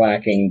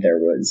bushwhacking, there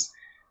was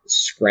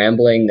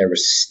scrambling, there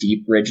was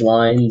steep ridge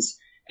lines,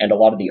 and a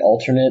lot of the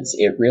alternates.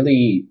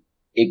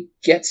 It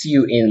gets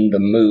you in the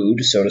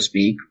mood, so to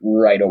speak,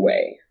 right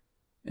away.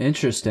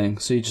 Interesting.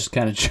 So you just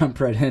kind of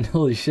jump right in.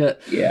 Holy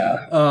shit.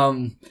 Yeah.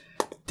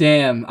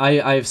 Damn.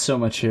 I have so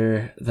much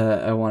here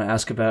that I want to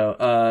ask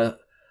about.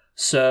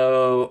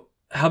 So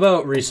how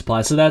about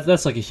resupply? So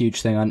that's like a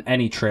huge thing on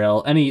any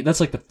trail. That's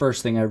like the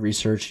first thing I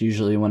research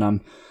usually when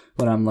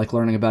I'm like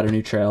learning about a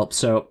new trail.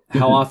 So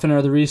how often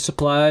are the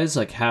resupplies?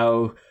 Like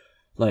how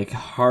like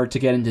hard to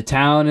get into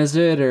town is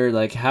it, or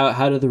like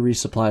how do the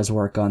resupplies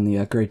work on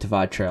the Great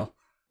Divide Trail?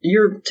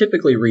 You're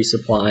typically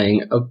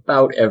resupplying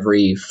about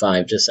every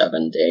 5 to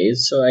 7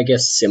 days, so I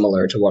guess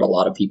similar to what a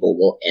lot of people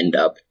will end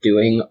up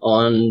doing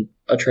on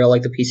a trail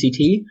like the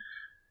PCT,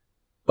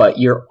 but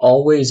you're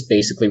always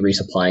basically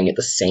resupplying at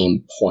the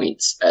same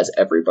points as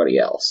everybody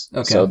else.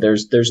 Okay. So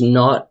there's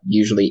not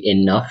usually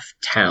enough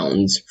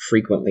towns,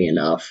 frequently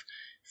enough,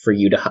 for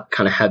you to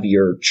kind of have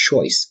your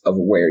choice of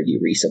where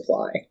you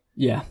resupply.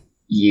 Yeah.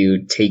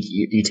 You take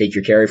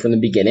your carry from the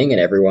beginning,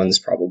 and everyone's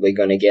probably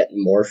going to get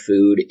more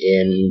food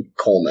in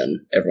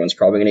Coleman. Everyone's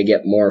probably going to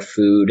get more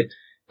food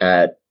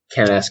at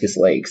Kananaskis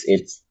Lakes.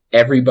 It's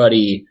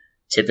everybody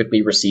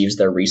typically receives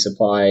their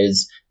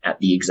resupplies at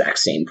the exact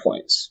same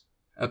points.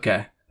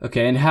 Okay.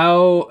 And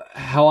how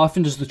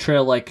often does the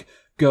trail like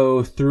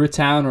go through a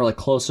town or like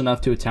close enough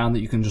to a town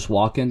that you can just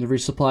walk in to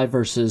resupply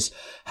versus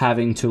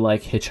having to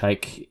like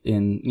hitchhike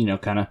in,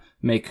 kind of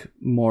make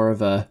more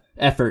of a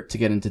effort to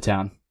get into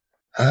town?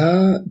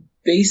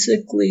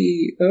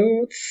 Basically,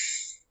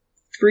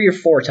 3 or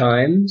 4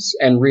 times,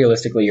 and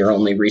realistically, you're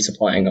only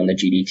resupplying on the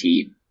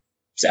GDT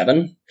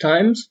 7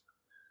 times.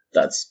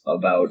 That's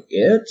about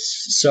it.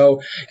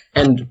 So,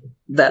 and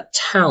that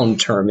town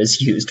term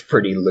is used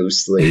pretty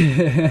loosely.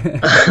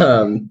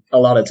 A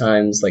lot of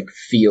times, like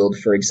Field,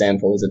 for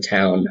example, is a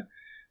town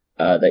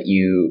that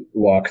you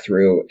walk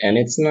through, and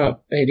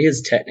it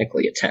is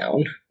technically a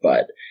town,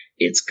 but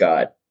it's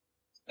got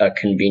a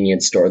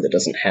convenience store that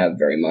doesn't have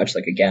very much,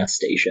 like a gas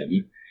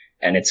station,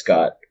 and it's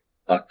got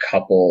a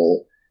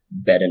couple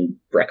bed and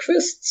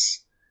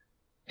breakfasts,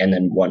 and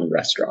then 1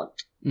 restaurant.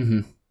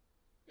 Mm-hmm.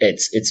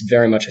 It's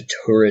very much a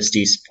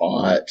touristy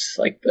spot.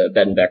 Like the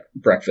bed and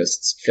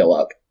breakfasts fill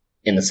up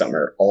in the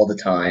summer all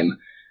the time,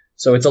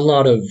 so it's a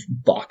lot of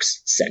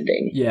box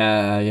sending.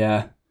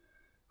 Yeah,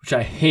 which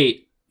I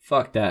hate.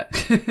 Fuck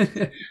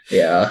that.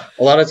 Yeah.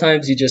 A lot of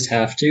times you just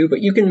have to,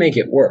 but you can make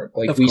it work.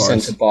 Like, we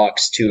sent a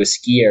box to a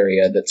ski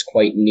area that's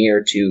quite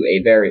near to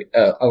a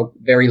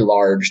very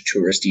large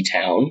touristy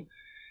town,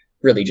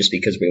 really just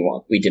because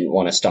we didn't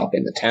want to stop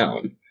in the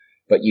town.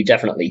 But you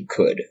definitely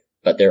could.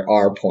 But there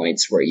are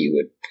points where you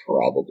would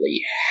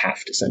probably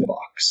have to send a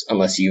box,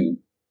 unless you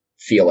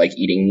feel like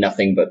eating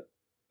nothing but,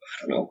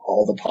 I don't know,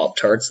 all the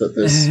Pop-Tarts that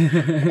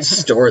this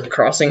store at the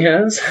crossing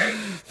has.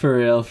 For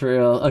real.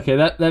 Okay,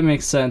 that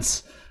makes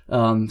sense.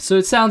 So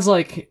it sounds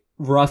like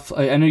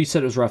I know you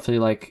said it was roughly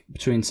like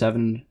between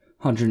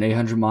 700 and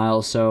 800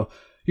 miles. So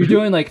you're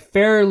doing like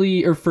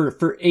fairly, or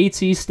for AT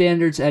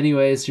standards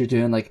anyways, you're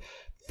doing like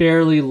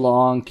fairly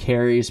long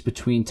carries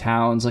between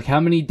towns. Like how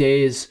many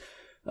days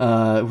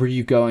were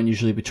you going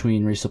usually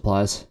between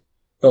resupplies?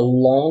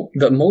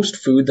 The most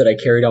food that I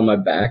carried on my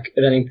back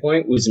at any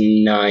point was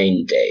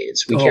 9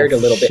 days. We carried a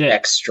little bit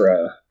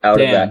extra out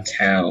of that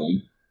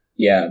town.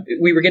 Yeah,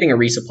 we were getting a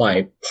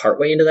resupply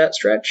partway into that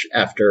stretch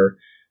after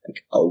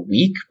like a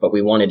week, but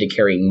we wanted to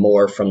carry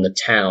more from the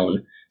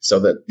town so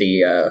that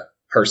the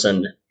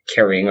person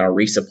carrying our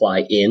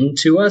resupply in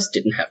to us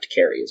didn't have to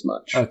carry as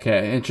much.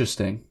 Okay,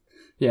 interesting.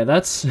 Yeah,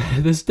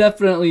 there's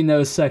definitely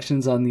no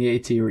sections on the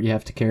AT where you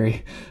have to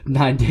carry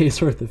 9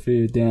 days worth of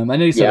food. Damn, I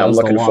know you said I'm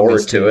looking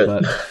forward to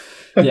it.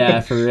 But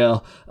yeah, for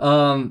real.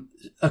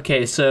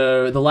 Okay,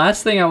 so the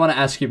last thing I want to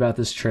ask you about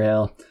this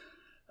trail.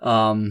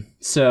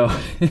 So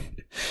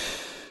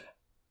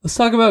let's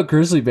talk about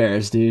grizzly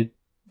bears, dude.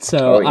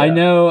 So I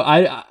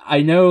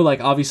know,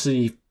 like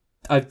obviously,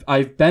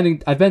 I've been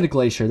to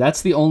Glacier.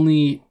 That's the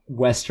only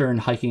Western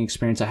hiking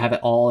experience I have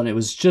at all, and it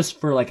was just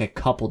for like a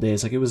couple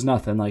days. Like it was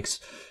nothing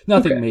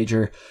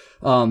major.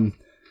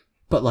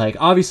 But like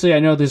obviously, I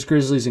know there's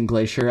grizzlies in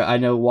Glacier. I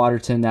know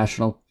Waterton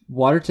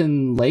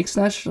Lakes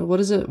National.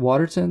 What is it?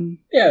 Waterton?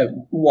 Yeah,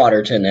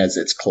 Waterton as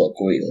it's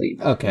colloquially.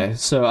 Okay,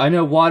 so I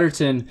know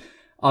Waterton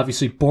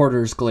obviously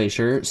borders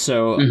Glacier,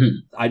 so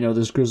I know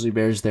there's grizzly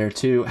bears there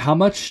too. How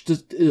much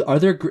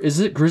is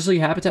it grizzly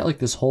habitat like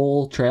this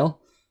whole trail?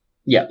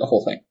 Yeah, the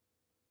whole thing.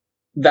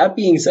 That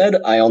being said,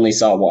 I only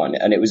saw one,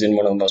 and it was in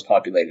one of the most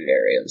populated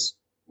areas,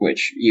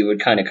 which you would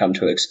kind of come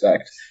to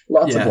expect.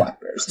 Lots of black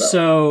bears, though.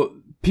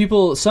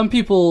 So some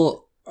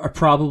people are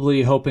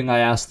probably hoping I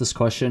ask this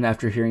question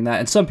after hearing that,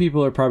 and some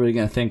people are probably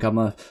going to think I'm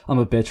a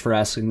bitch for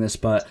asking this,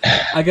 but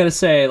I gotta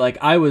say, like,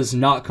 I was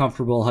not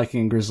comfortable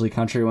hiking in grizzly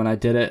country when I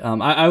did it.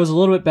 I was a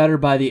little bit better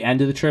by the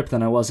end of the trip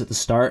than I was at the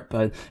start,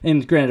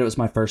 and granted, it was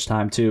my first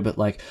time too, but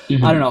like, I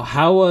don't know,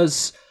 how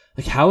was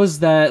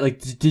that, like,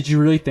 did you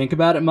really think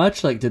about it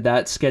much? Like, did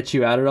that sketch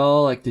you out at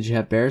all? Like, did you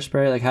have bear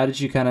spray? Like, how did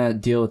you kind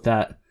of deal with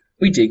that?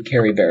 We did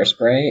carry bear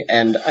spray,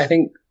 and I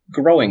think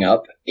growing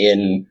up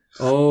in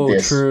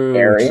this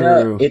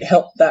area,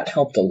 that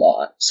helped a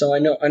lot. So I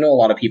know a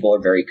lot of people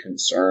are very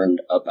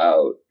concerned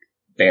about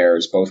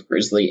bears, both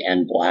grizzly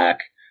and black,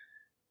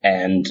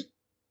 and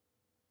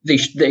they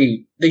should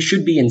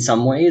be, in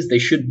some ways, they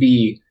should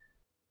be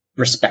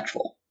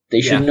respectful.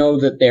 They should know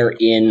that they're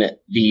in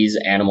these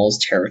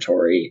animals'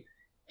 territory,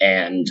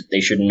 and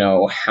they should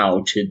know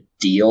how to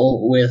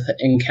deal with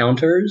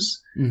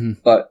encounters.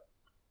 But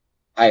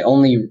I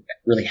only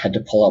really had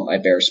to pull out my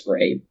bear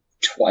spray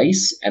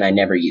twice, and I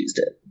never used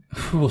it.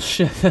 Well,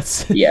 shit,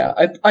 that's... Yeah,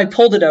 I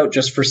pulled it out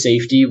just for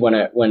safety when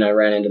I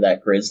ran into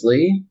that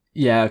grizzly.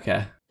 Yeah,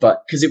 okay.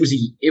 But because it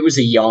was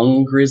a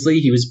young grizzly,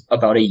 he was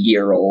about a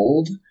year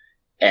old,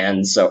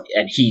 and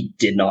he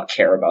did not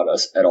care about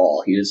us at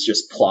all. He was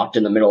just plopped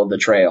in the middle of the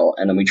trail,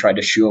 and then we tried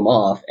to shoo him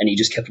off, and he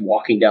just kept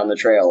walking down the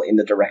trail in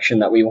the direction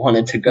that we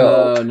wanted to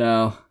go. Oh,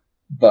 no.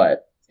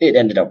 But it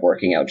ended up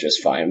working out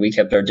just fine. We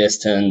kept our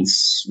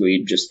distance,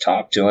 we just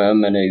talked to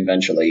him, and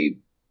eventually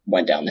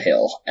went down the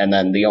hill. And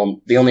then the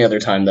only other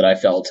time that I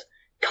felt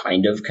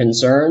kind of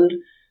concerned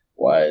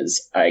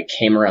was I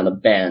came around the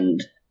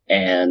bend,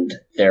 and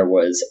there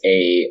was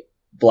a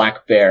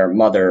black bear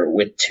mother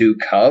with 2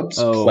 cubs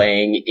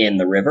playing in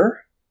the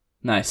river.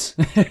 Nice.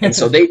 And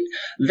so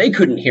they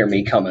couldn't hear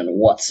me coming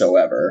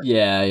whatsoever.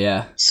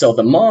 Yeah. So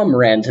the mom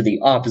ran to the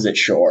opposite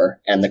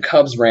shore, and the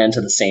cubs ran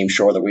to the same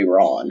shore that we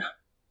were on.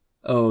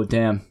 Oh,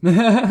 damn.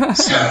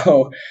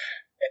 So,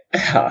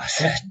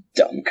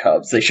 dumb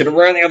cubs. They should have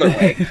run the other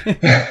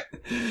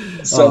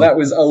way. So that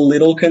was a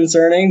little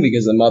concerning,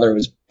 because the mother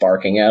was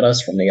barking at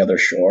us from the other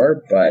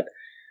shore,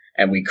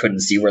 and we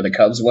couldn't see where the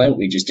cubs went.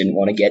 We just didn't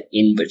want to get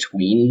in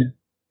between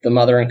the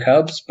mother and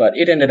cubs, but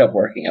it ended up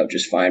working out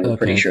just fine. We're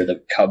pretty sure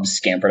the cubs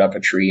scampered up a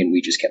tree, and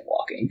we just kept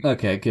walking.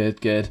 Okay,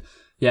 good.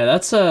 Yeah,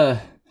 that's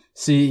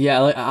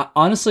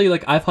honestly,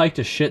 like, I've hiked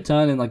a shit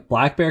ton in, like,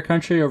 black bear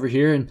country over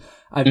here, and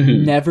I've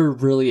never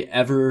really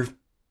ever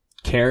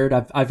cared.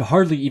 I've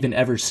hardly even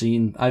ever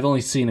seen. I've only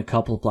seen a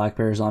couple of black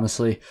bears,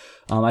 honestly.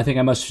 I think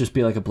I must just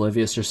be, like,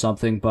 oblivious or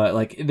something, but,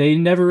 like, they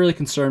never really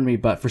concerned me.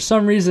 But for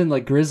some reason,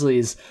 like,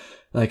 grizzlies,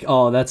 like,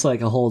 that's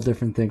like a whole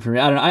different thing for me.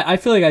 I don't know. I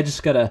feel like I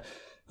just gotta,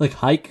 like,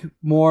 hike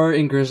more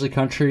in grizzly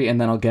country, and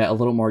then I'll get a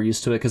little more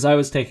used to it, because I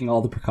was taking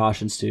all the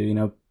precautions too, you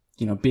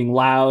know, being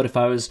loud if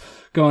I was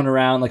going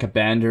around, like, a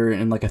bend or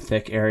in, like, a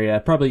thick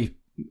area, probably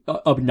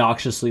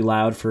obnoxiously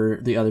loud for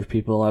the other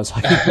people I was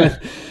hiking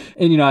with.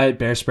 And, I had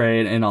bear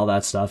spray and all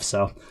that stuff,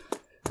 so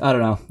I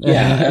don't know.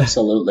 Yeah,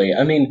 absolutely.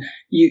 I mean,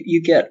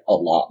 you get a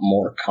lot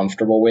more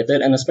comfortable with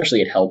it, and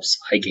especially it helps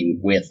hiking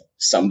with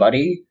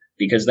somebody,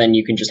 because then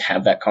you can just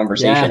have that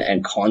conversation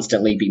and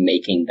constantly be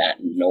making that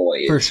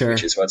noise, for sure,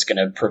 which is what's going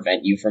to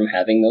prevent you from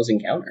having those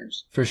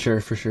encounters. For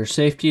sure.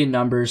 Safety in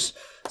numbers.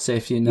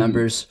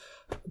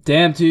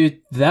 Damn,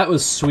 dude, that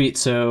was sweet.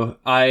 So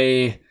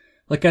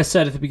like I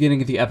said at the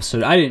beginning of the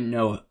episode, I didn't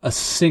know a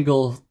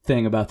single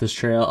thing about this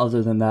trail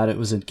other than that it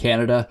was in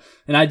Canada.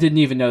 And I didn't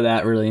even know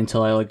that really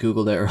until I, like,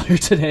 Googled it earlier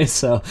today.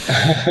 So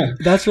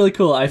that's really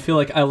cool. I feel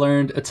like I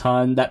learned a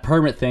ton. That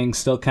permit thing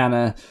still kind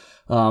of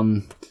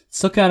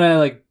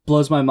like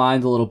blows my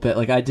mind a little bit.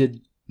 Like, I did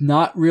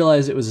not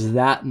realize it was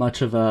that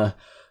much of a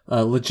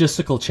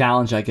logistical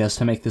challenge, I guess,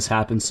 to make this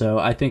happen. So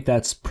I think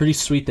that's pretty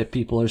sweet that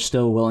people are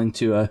still willing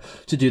to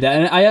do that.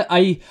 And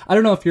I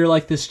don't know if you're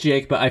like this,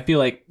 Jake, but I feel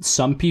like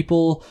some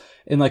people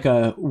in, like,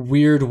 a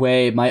weird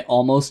way might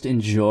almost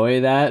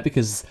enjoy that,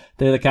 because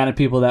they're the kind of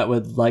people that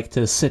would like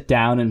to sit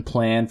down and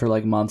plan for,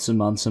 like, months and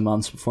months and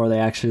months before they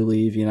actually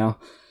leave,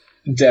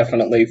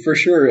 Definitely, for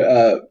sure.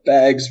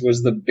 Bags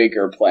was the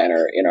bigger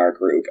planner in our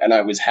group, and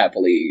I was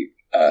happily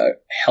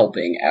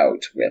helping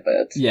out with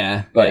it.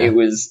 Yeah, but it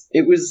was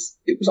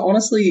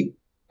honestly,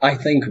 I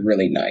think,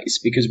 really nice,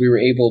 because we were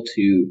able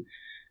to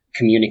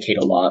communicate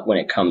a lot when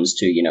it comes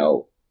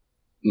to,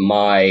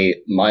 my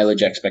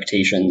mileage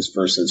expectations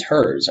versus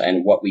hers,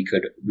 and what we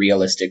could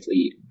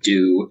realistically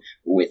do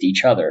with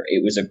each other.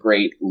 It was a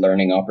great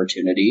learning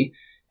opportunity,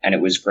 and it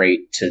was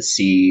great to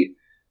see,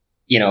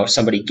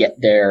 somebody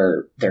get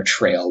their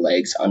trail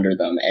legs under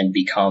them and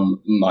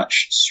become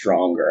much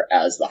stronger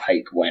as the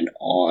hike went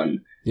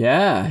on.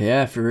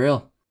 Yeah, for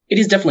real. It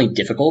is definitely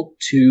difficult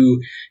to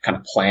kind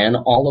of plan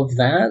all of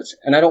that,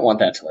 and I don't want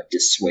that to, like,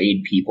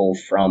 dissuade people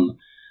from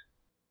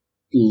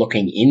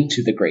looking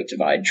into the Great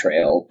Divide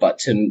Trail, but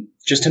to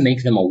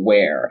make them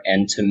aware,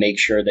 and to make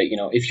sure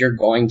that, if you're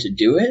going to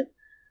do it,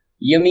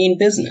 you mean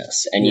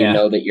business, and you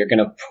know that you're going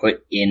to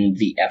put in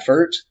the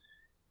effort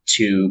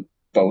to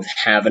both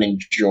have an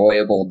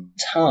enjoyable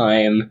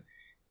time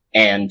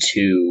and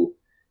to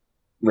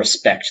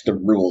respect the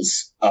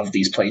rules of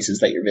these places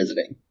that you're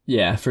visiting.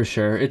 Yeah, for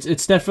sure.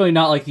 It's definitely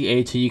not like the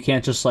AT. You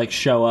can't just like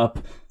show up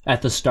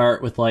at the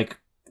start with like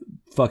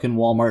fucking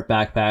Walmart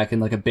backpack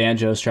and like a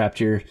banjo strapped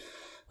to your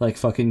like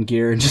fucking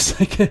gear and just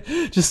like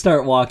just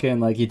start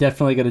walking. Like you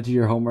definitely got to do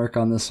your homework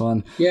on this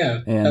one. Yeah,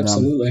 and,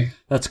 absolutely.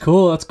 That's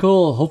cool. That's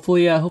cool.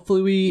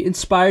 Hopefully we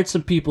inspired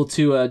some people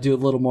to do a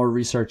little more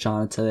research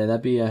on it today.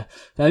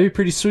 That'd be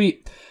pretty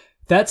sweet.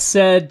 That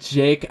said,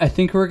 Jake, I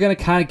think we're going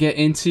to kind of get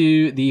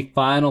into the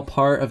final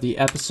part of the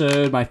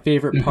episode, my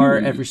favorite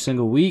part every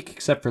single week,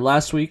 except for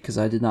last week, because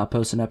I did not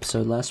post an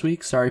episode last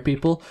week. Sorry,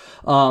 people.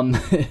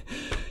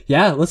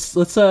 Yeah, let's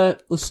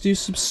do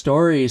some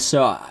stories.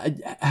 So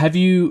have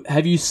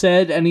you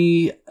said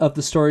any of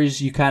the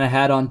stories you kind of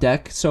had on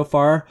deck so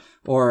far?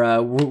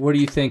 Or what are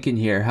you thinking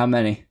here? How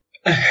many?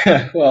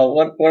 Well,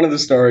 one of the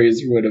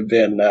stories would have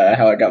been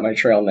how I got my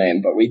trail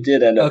name, but we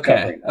did end up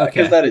covering that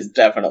because that is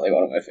definitely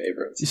one of my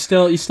favorites.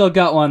 You still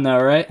got one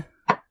though, right?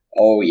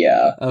 Oh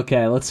yeah.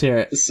 Okay, let's hear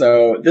it.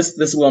 So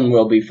this one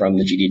will be from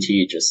the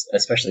GDT, just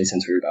especially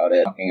since we were about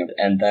it,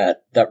 and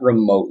that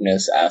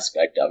remoteness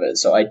aspect of it.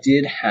 So I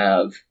did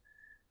have.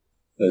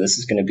 This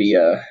is going to be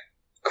a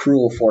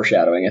cruel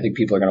foreshadowing. I think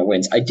people are going to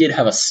wince. I did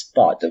have a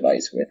spot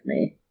device with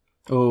me.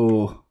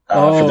 For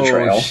the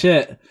trail.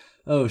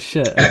 Oh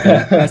shit!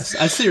 Okay. I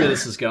see where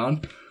this is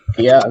going.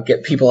 Yeah,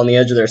 get people on the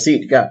edge of their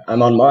seat. Yeah,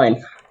 I'm on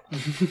mine.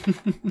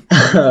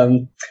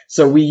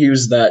 So we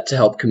use that to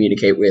help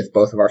communicate with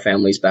both of our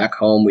families back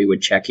home. We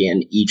would check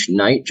in each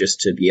night just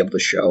to be able to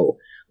show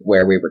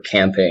where we were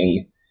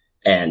camping,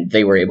 and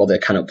they were able to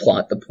kind of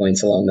plot the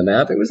points along the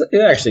map.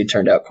 It actually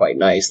turned out quite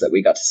nice that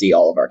we got to see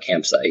all of our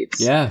campsites.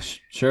 Yeah,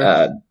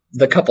 sure.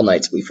 The couple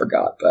nights we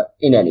forgot, but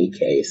in any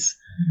case.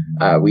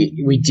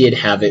 We did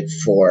have it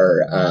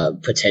for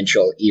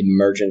potential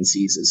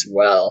emergencies as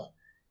well,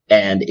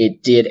 and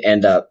it did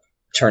end up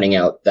turning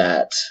out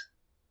that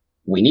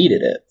we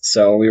needed it.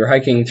 So we were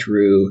hiking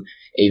through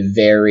a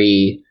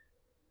very,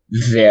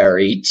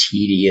 very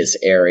tedious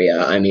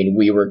area. I mean,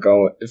 we were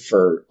going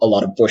for a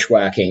lot of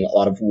bushwhacking, a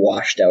lot of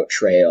washed out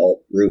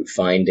trail, route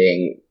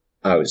finding.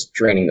 I was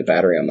draining the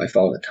battery on my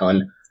phone a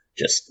ton.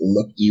 Just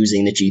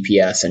using the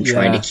GPS and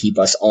trying to keep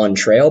us on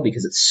trail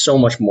because it's so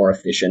much more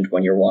efficient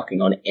when you're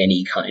walking on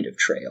any kind of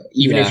trail.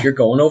 Even if you're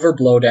going over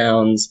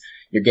blowdowns,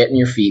 you're getting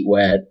your feet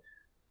wet,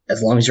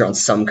 as long as you're on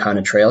some kind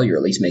of trail, you're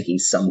at least making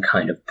some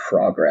kind of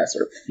progress,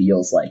 or it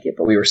feels like it.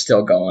 But we were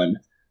still going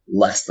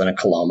less than 1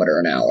 kilometer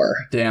an hour.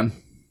 Damn.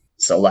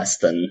 So less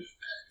than...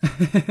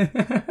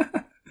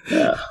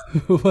 Yeah.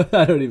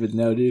 I don't even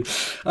know, dude.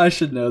 I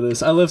should know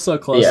this. I live so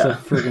close to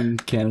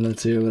friggin' Canada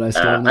too, but I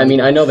still don't know. I mean,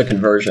 I know the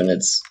conversion.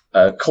 It's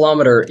a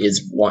kilometer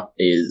is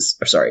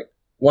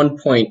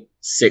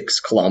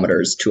 1.6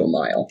 kilometers to a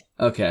mile.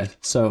 Okay,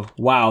 so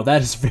wow,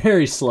 that is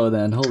very slow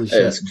then. Holy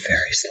shit. It's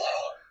very slow.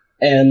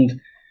 And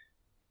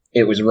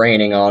it was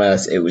raining on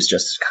us. It was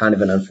just kind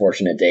of an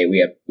unfortunate day.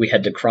 We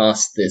had to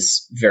cross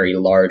this very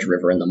large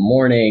river in the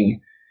morning.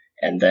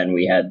 And then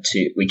we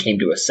came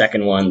to a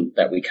second one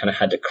that we kind of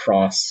had to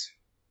cross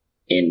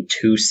in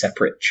 2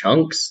 separate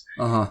chunks.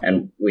 Uh-huh.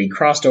 And we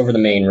crossed over the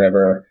main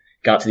river,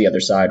 got to the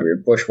other side. We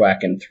were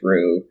bushwhacking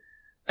through.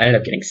 I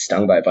ended up getting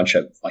stung by a bunch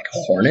of like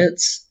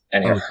hornets,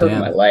 and it hurt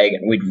my leg.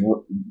 And we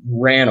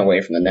ran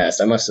away from the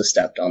nest. I must have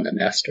stepped on the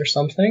nest or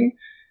something.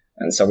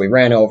 And so we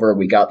ran over.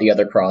 We got the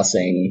other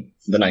crossing.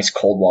 The nice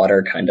cold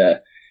water kind of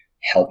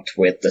helped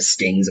with the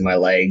stings in my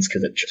legs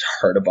because it just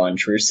hurt a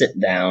bunch. We were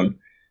sitting down,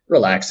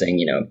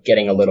 relaxing,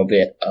 getting a little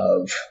bit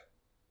of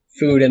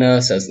food in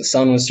us as the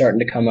sun was starting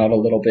to come out a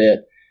little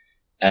bit.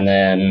 And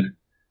then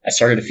I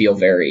started to feel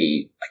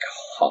very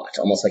hot,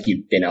 almost like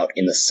you'd been out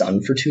in the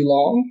sun for too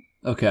long.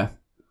 Okay.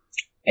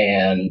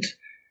 And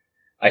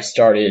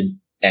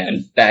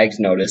Bags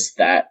noticed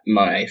that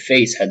my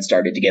face had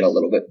started to get a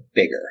little bit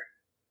bigger.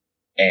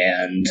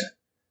 And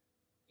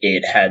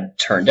it had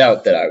turned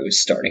out that I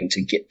was starting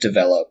to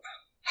develop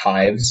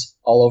hives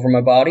all over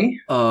my body.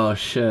 Oh,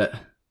 shit.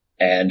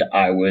 And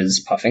I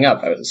was puffing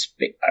up. I was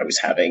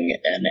having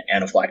an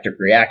anaphylactic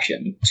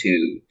reaction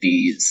to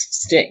these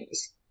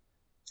stings.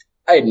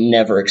 I had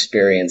never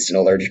experienced an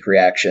allergic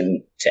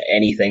reaction to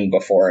anything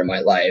before in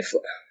my life.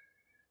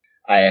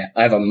 I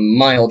have a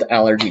mild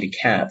allergy to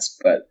cats,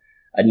 but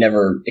I'd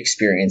never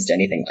experienced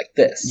anything like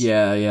this.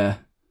 Yeah.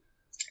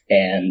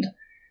 And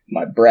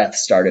my breath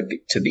started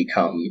to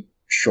become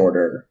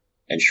shorter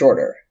and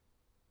shorter.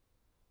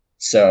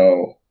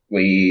 So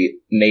we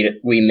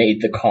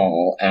made the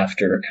call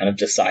after kind of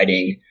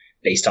deciding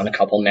based on a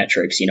couple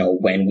metrics,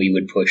 when we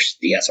would push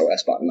the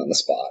SOS button on the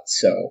spot.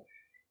 So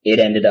it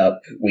ended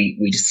up,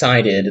 we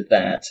decided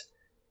that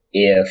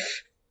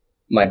if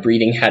my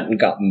breathing hadn't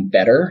gotten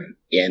better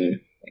in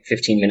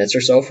 15 minutes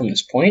or so from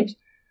this point,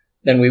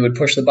 then we would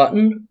push the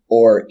button.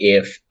 Or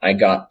if I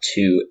got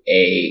to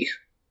a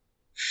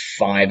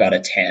 5 out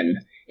of 10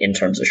 in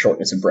terms of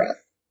shortness of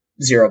breath,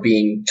 0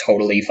 being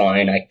totally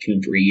fine, I can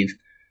breathe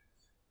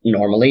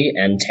normally,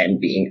 and 10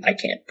 being I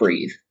can't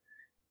breathe.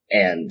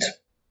 And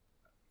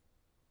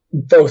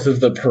both of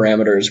the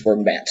parameters were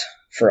met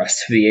for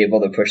us to be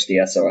able to push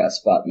the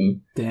SOS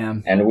button.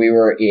 Damn. And we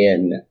were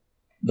in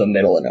the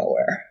middle of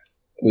nowhere.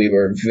 We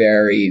were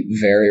very,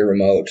 very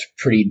remote,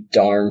 pretty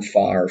darn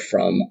far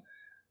from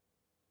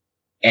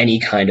any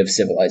kind of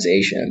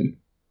civilization.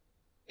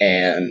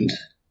 And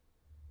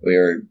we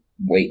were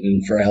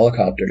waiting for a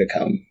helicopter to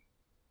come.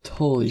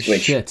 Holy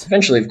which shit.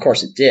 Eventually, of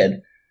course, it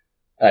did.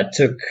 It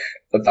took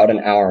about an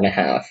hour and a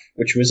half,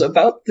 which was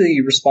about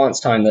the response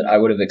time that I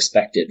would have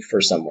expected for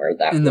somewhere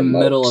that in the remote.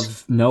 Middle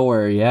of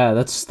nowhere. Yeah,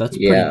 that's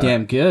pretty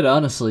damn good,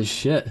 honestly.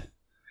 Shit.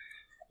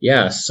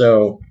 Yeah,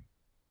 so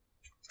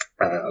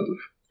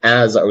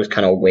as I was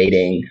kind of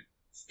waiting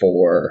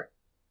for,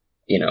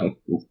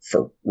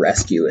 for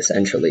rescue,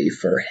 essentially,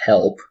 for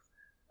help,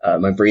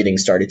 my breathing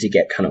started to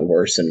get kind of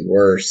worse and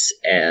worse,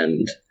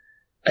 and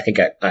I think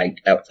I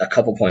at a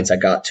couple points I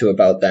got to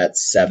about that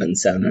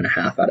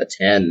 7.5 out of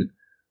 10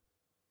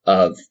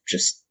 of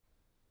just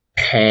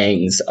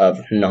pangs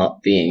of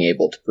not being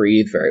able to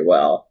breathe very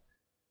well,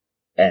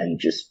 and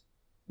just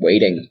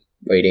waiting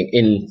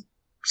in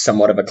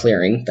somewhat of a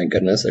clearing. Thank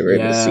goodness they were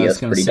able to see us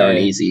pretty darn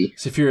easy.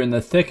 So if you're in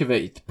the thick of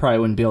it, you probably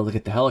wouldn't be able to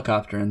get the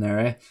helicopter in there,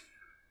 eh?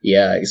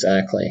 Yeah,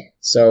 exactly.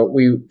 So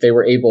they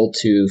were able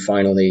to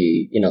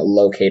finally,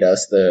 locate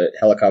us. The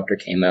helicopter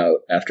came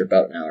out after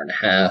about an hour and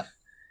a half,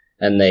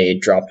 and they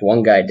dropped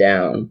one guy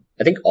down.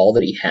 I think all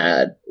that he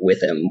had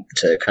with him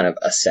to kind of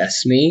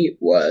assess me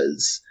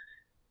was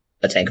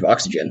a tank of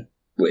oxygen,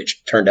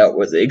 which turned out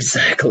was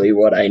exactly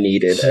what I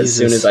needed. Jesus. As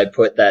soon as I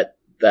put that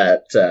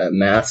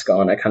mask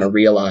on, I kind of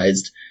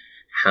realized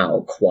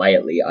how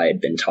quietly I had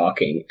been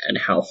talking and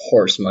how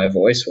hoarse my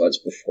voice was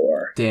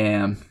before.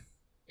 Damn.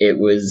 It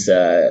was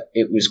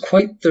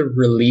quite the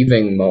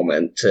relieving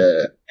moment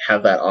to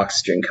have that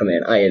oxygen come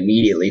in. I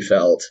immediately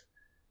felt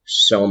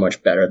so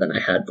much better than I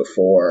had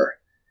before,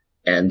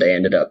 and they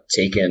ended up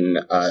taking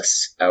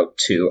us out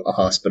to a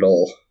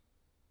hospital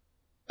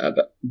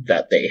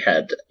that they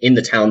had in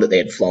the town that they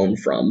had flown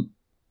from,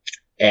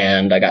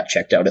 and I got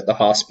checked out at the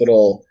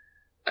hospital.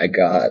 I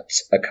got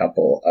a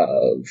couple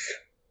of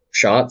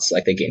shots,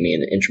 like they gave me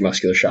an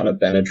intramuscular shot of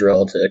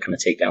Benadryl to kind of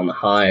take down the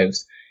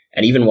hives.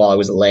 And even while I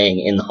was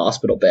laying in the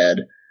hospital bed,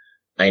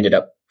 I ended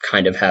up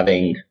kind of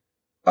having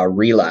a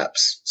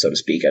relapse, so to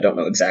speak. I don't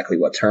know exactly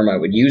what term I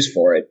would use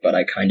for it, but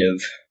I kind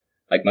of,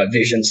 like, my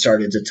vision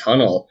started to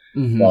tunnel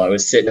while I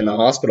was sitting in the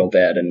hospital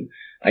bed, and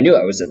I knew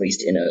I was at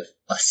least in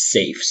a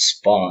safe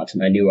spot,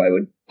 and I knew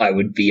I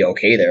would be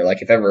okay there.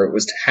 Like, if ever it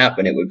was to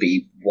happen, it would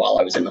be while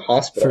I was in the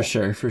hospital.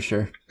 For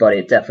sure. But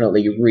it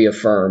definitely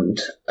reaffirmed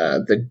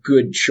the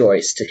good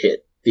choice to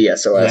hit the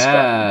SOS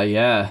button.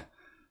 Yeah.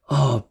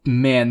 Oh,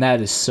 man,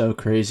 that is so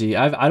crazy.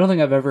 I don't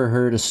think I've ever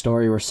heard a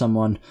story where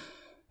someone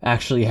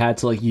actually had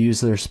to, like, use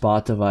their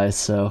Spot device,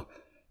 so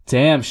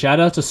damn, shout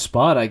out to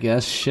Spot, I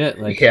guess. Shit,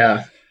 like,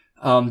 yeah.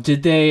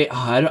 Did they?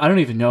 I don't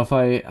even know if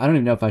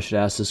I should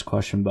ask this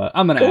question, but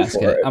I'm gonna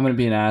ask it. I'm gonna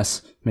be an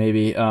ass,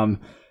 maybe.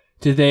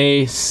 Did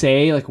they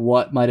say, like,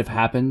 what might have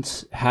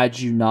happened had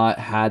you not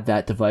had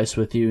that device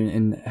with you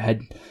and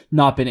had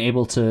not been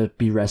able to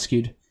be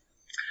rescued?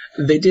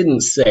 They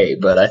didn't say,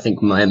 but I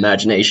think my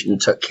imagination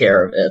took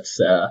care of it.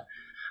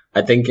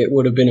 I think it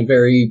would have been a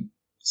very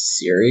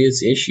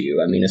serious issue.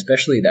 I mean,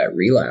 especially that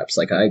relapse.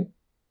 Like, I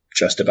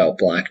just about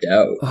blacked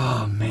out.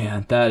 Oh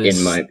man, that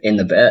is in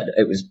the bed.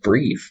 It was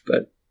brief,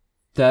 but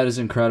that is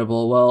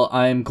incredible. Well,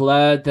 I'm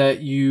glad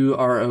that you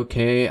are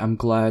okay. I'm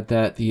glad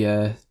that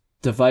the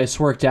device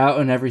worked out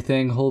and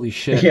everything. Holy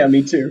shit. Yeah,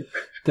 me too.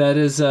 That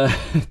is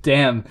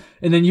damn.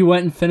 And then you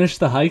went and finished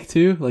the hike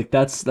too? Like,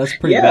 that's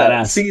pretty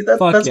badass. See, that's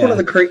one of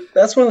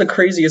the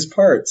craziest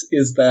parts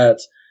is that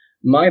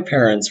my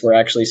parents were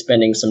actually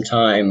spending some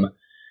time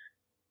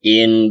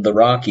in the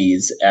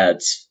Rockies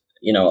at,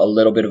 a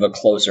little bit of a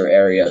closer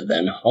area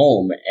than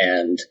home,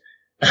 and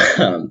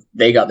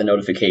they got the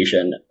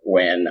notification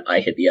when I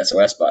hit the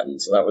SOS button.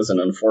 So that was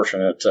an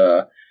unfortunate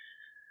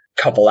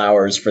couple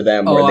hours for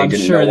them where they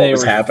didn't know what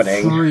was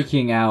happening.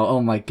 Freaking out.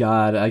 Oh my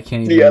god, I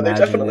can't even imagine. They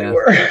definitely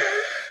were.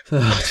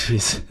 Oh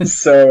jeez.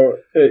 So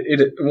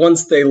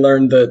once they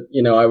learned that,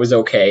 I was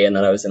okay and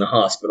that I was in a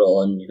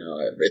hospital and,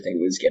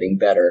 everything was getting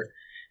better,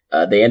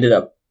 they ended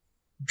up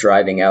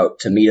driving out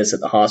to meet us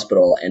at the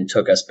hospital and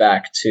took us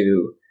back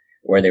to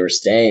where they were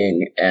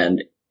staying,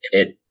 and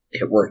it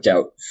worked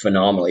out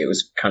phenomenally. It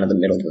was kind of the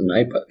middle of the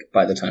night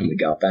by the time we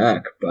got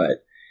back,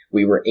 but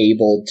we were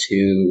able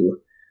to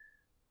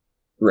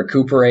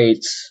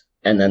recuperate,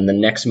 and then the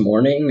next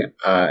morning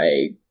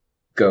I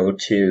go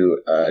to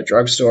a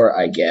drugstore,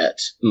 I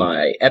get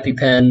my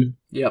EpiPen,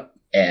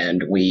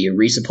 and we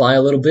resupply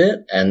a little bit,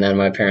 and then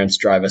my parents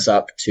drive us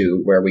up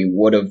to where we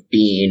would have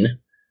been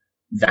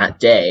that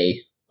day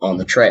on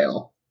the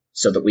trail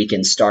so that we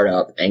can start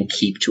up and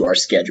keep to our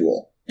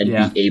schedule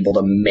and be able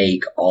to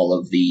make all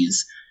of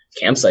these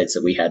campsites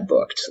that we had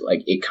booked.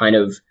 Like, it kind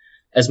of,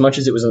 as much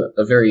as it was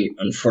a very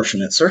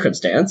unfortunate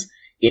circumstance,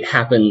 it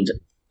happened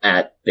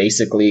at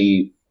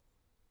basically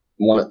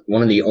one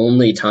of the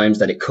only times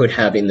that it could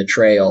have in the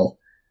trail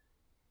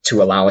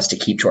to allow us to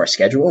keep to our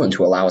schedule and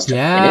to allow us to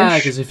finish. Yeah,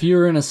 because if you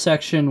were in a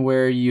section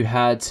where you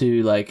had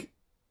to, like,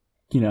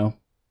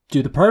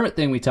 do the permit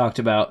thing we talked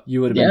about,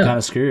 you would have been kind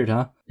of screwed,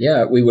 huh?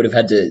 Yeah, we would have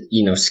had to,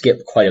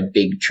 skip quite a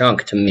big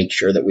chunk to make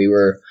sure that we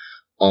were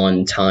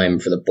on time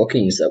for the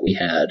bookings that we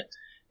had.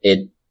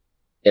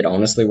 It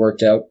honestly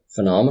worked out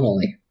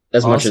phenomenally.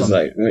 As much as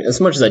I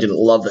didn't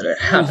love that it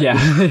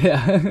happened.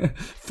 Yeah.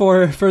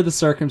 For the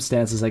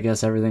circumstances, I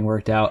guess everything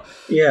worked out.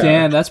 Yeah.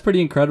 Damn, that's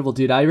pretty incredible,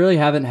 dude. I really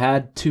haven't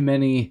had too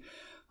many,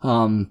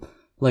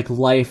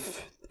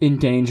 life in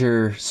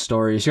danger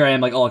stories. Here I am,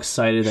 like, all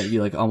excited that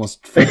you, like,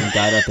 almost freaking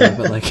died out there,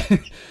 but,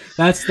 like,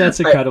 that's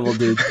incredible,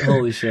 dude.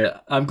 Holy shit.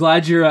 I'm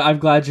glad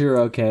you're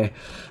okay.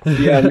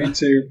 Yeah, me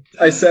too.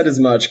 I said as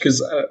much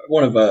because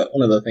one of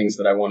the things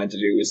that I wanted to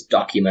do was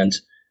document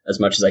as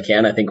much as I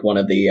can. I think one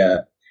of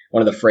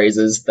the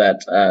phrases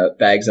that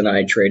Bags and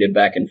I traded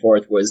back and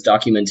forth was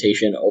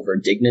documentation over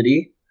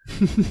dignity.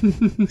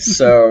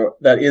 So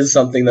that is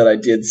something that I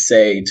did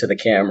say to the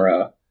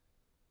camera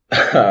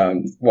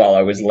while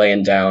I was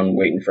laying down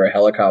waiting for a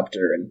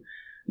helicopter and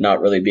not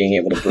really being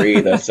able to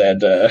breathe. I said,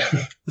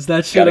 is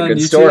that shit got a good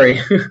YouTube? Story.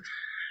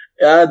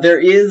 There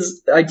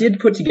is. I did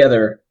put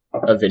together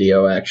a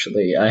video,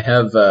 actually. I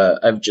have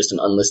just an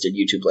unlisted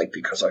YouTube link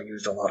because I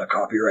used a lot of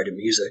copyrighted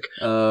music.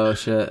 Oh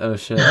shit.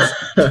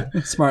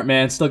 Smart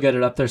man, still get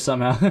it up there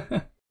somehow.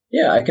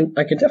 Yeah, I can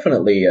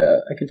definitely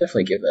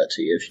give that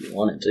to you if you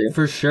wanted to.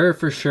 For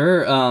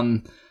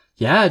sure.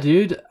 Yeah,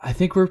 dude, I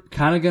think we're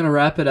kind of going to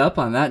wrap it up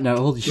on that note.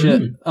 Holy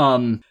shit.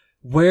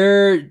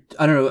 Where,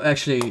 I don't know,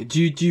 actually,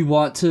 do you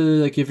want to,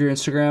 like, give your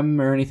Instagram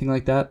or anything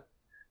like that?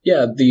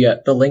 Yeah,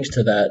 the link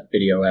to that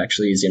video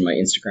actually is in my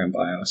Instagram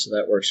bio, so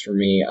that works for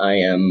me. I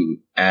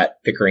am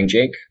at Pickering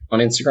Jake on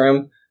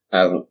Instagram. I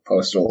haven't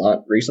posted a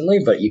lot recently,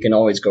 but you can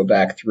always go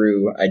back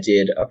through. I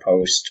did a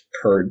post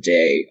per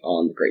day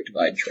on the Great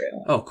Divide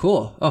Trail. Oh,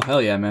 cool. Oh,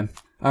 hell yeah, man.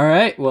 All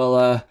right,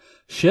 well,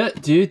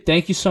 shit, dude,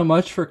 thank you so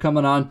much for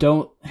coming on.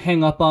 Don't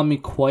hang up on me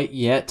quite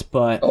yet,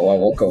 but... Oh, I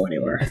won't go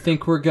anywhere. I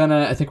think we're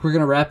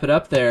gonna wrap it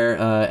up there.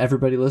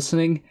 Everybody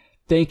listening,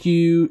 thank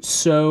you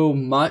so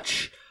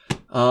much.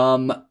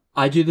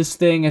 I do this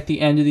thing at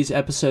the end of these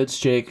episodes,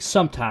 Jake.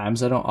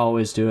 Sometimes I don't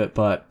always do it,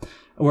 but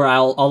where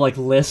I'll like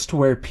list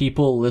where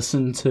people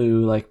listen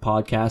to like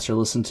podcasts or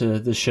listen to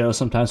the show.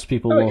 Sometimes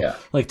people will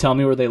like tell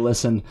me where they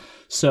listen.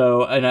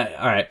 So, all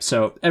right.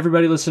 So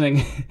everybody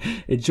listening,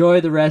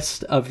 enjoy the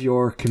rest of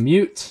your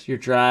commute, your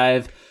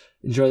drive,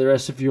 enjoy the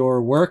rest of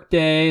your work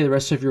day, the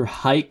rest of your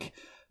hike,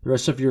 the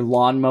rest of your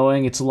lawn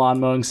mowing. It's lawn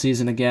mowing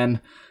season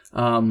again.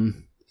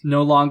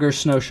 No longer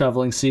snow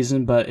shoveling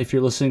season, but if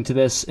you're listening to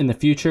this in the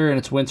future and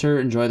it's winter,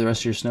 enjoy the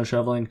rest of your snow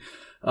shoveling.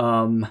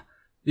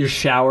 Your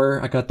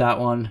shower, I got that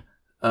one.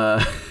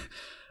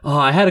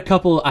 I had a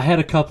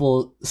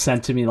couple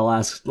sent to me the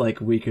last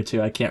like week or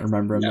two. I can't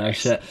remember them now.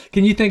 Shit.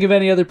 Can you think of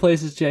any other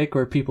places, Jake,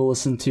 where people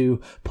listen to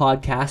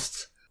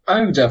podcasts?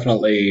 I'm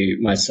definitely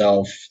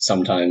myself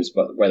sometimes,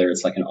 but whether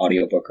it's like an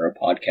audiobook or a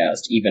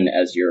podcast, even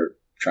as you're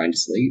trying to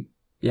sleep.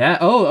 Yeah.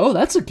 Oh,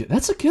 that's a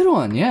good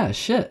one. Yeah.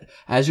 Shit.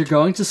 As you're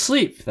going to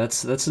sleep,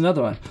 that's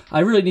another one. I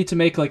really need to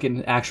make like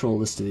an actual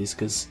list of these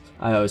because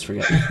I always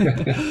forget.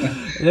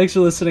 Thanks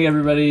for listening,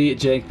 everybody.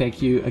 Jake,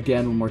 thank you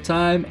again one more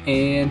time,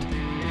 and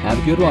have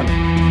a good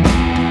one.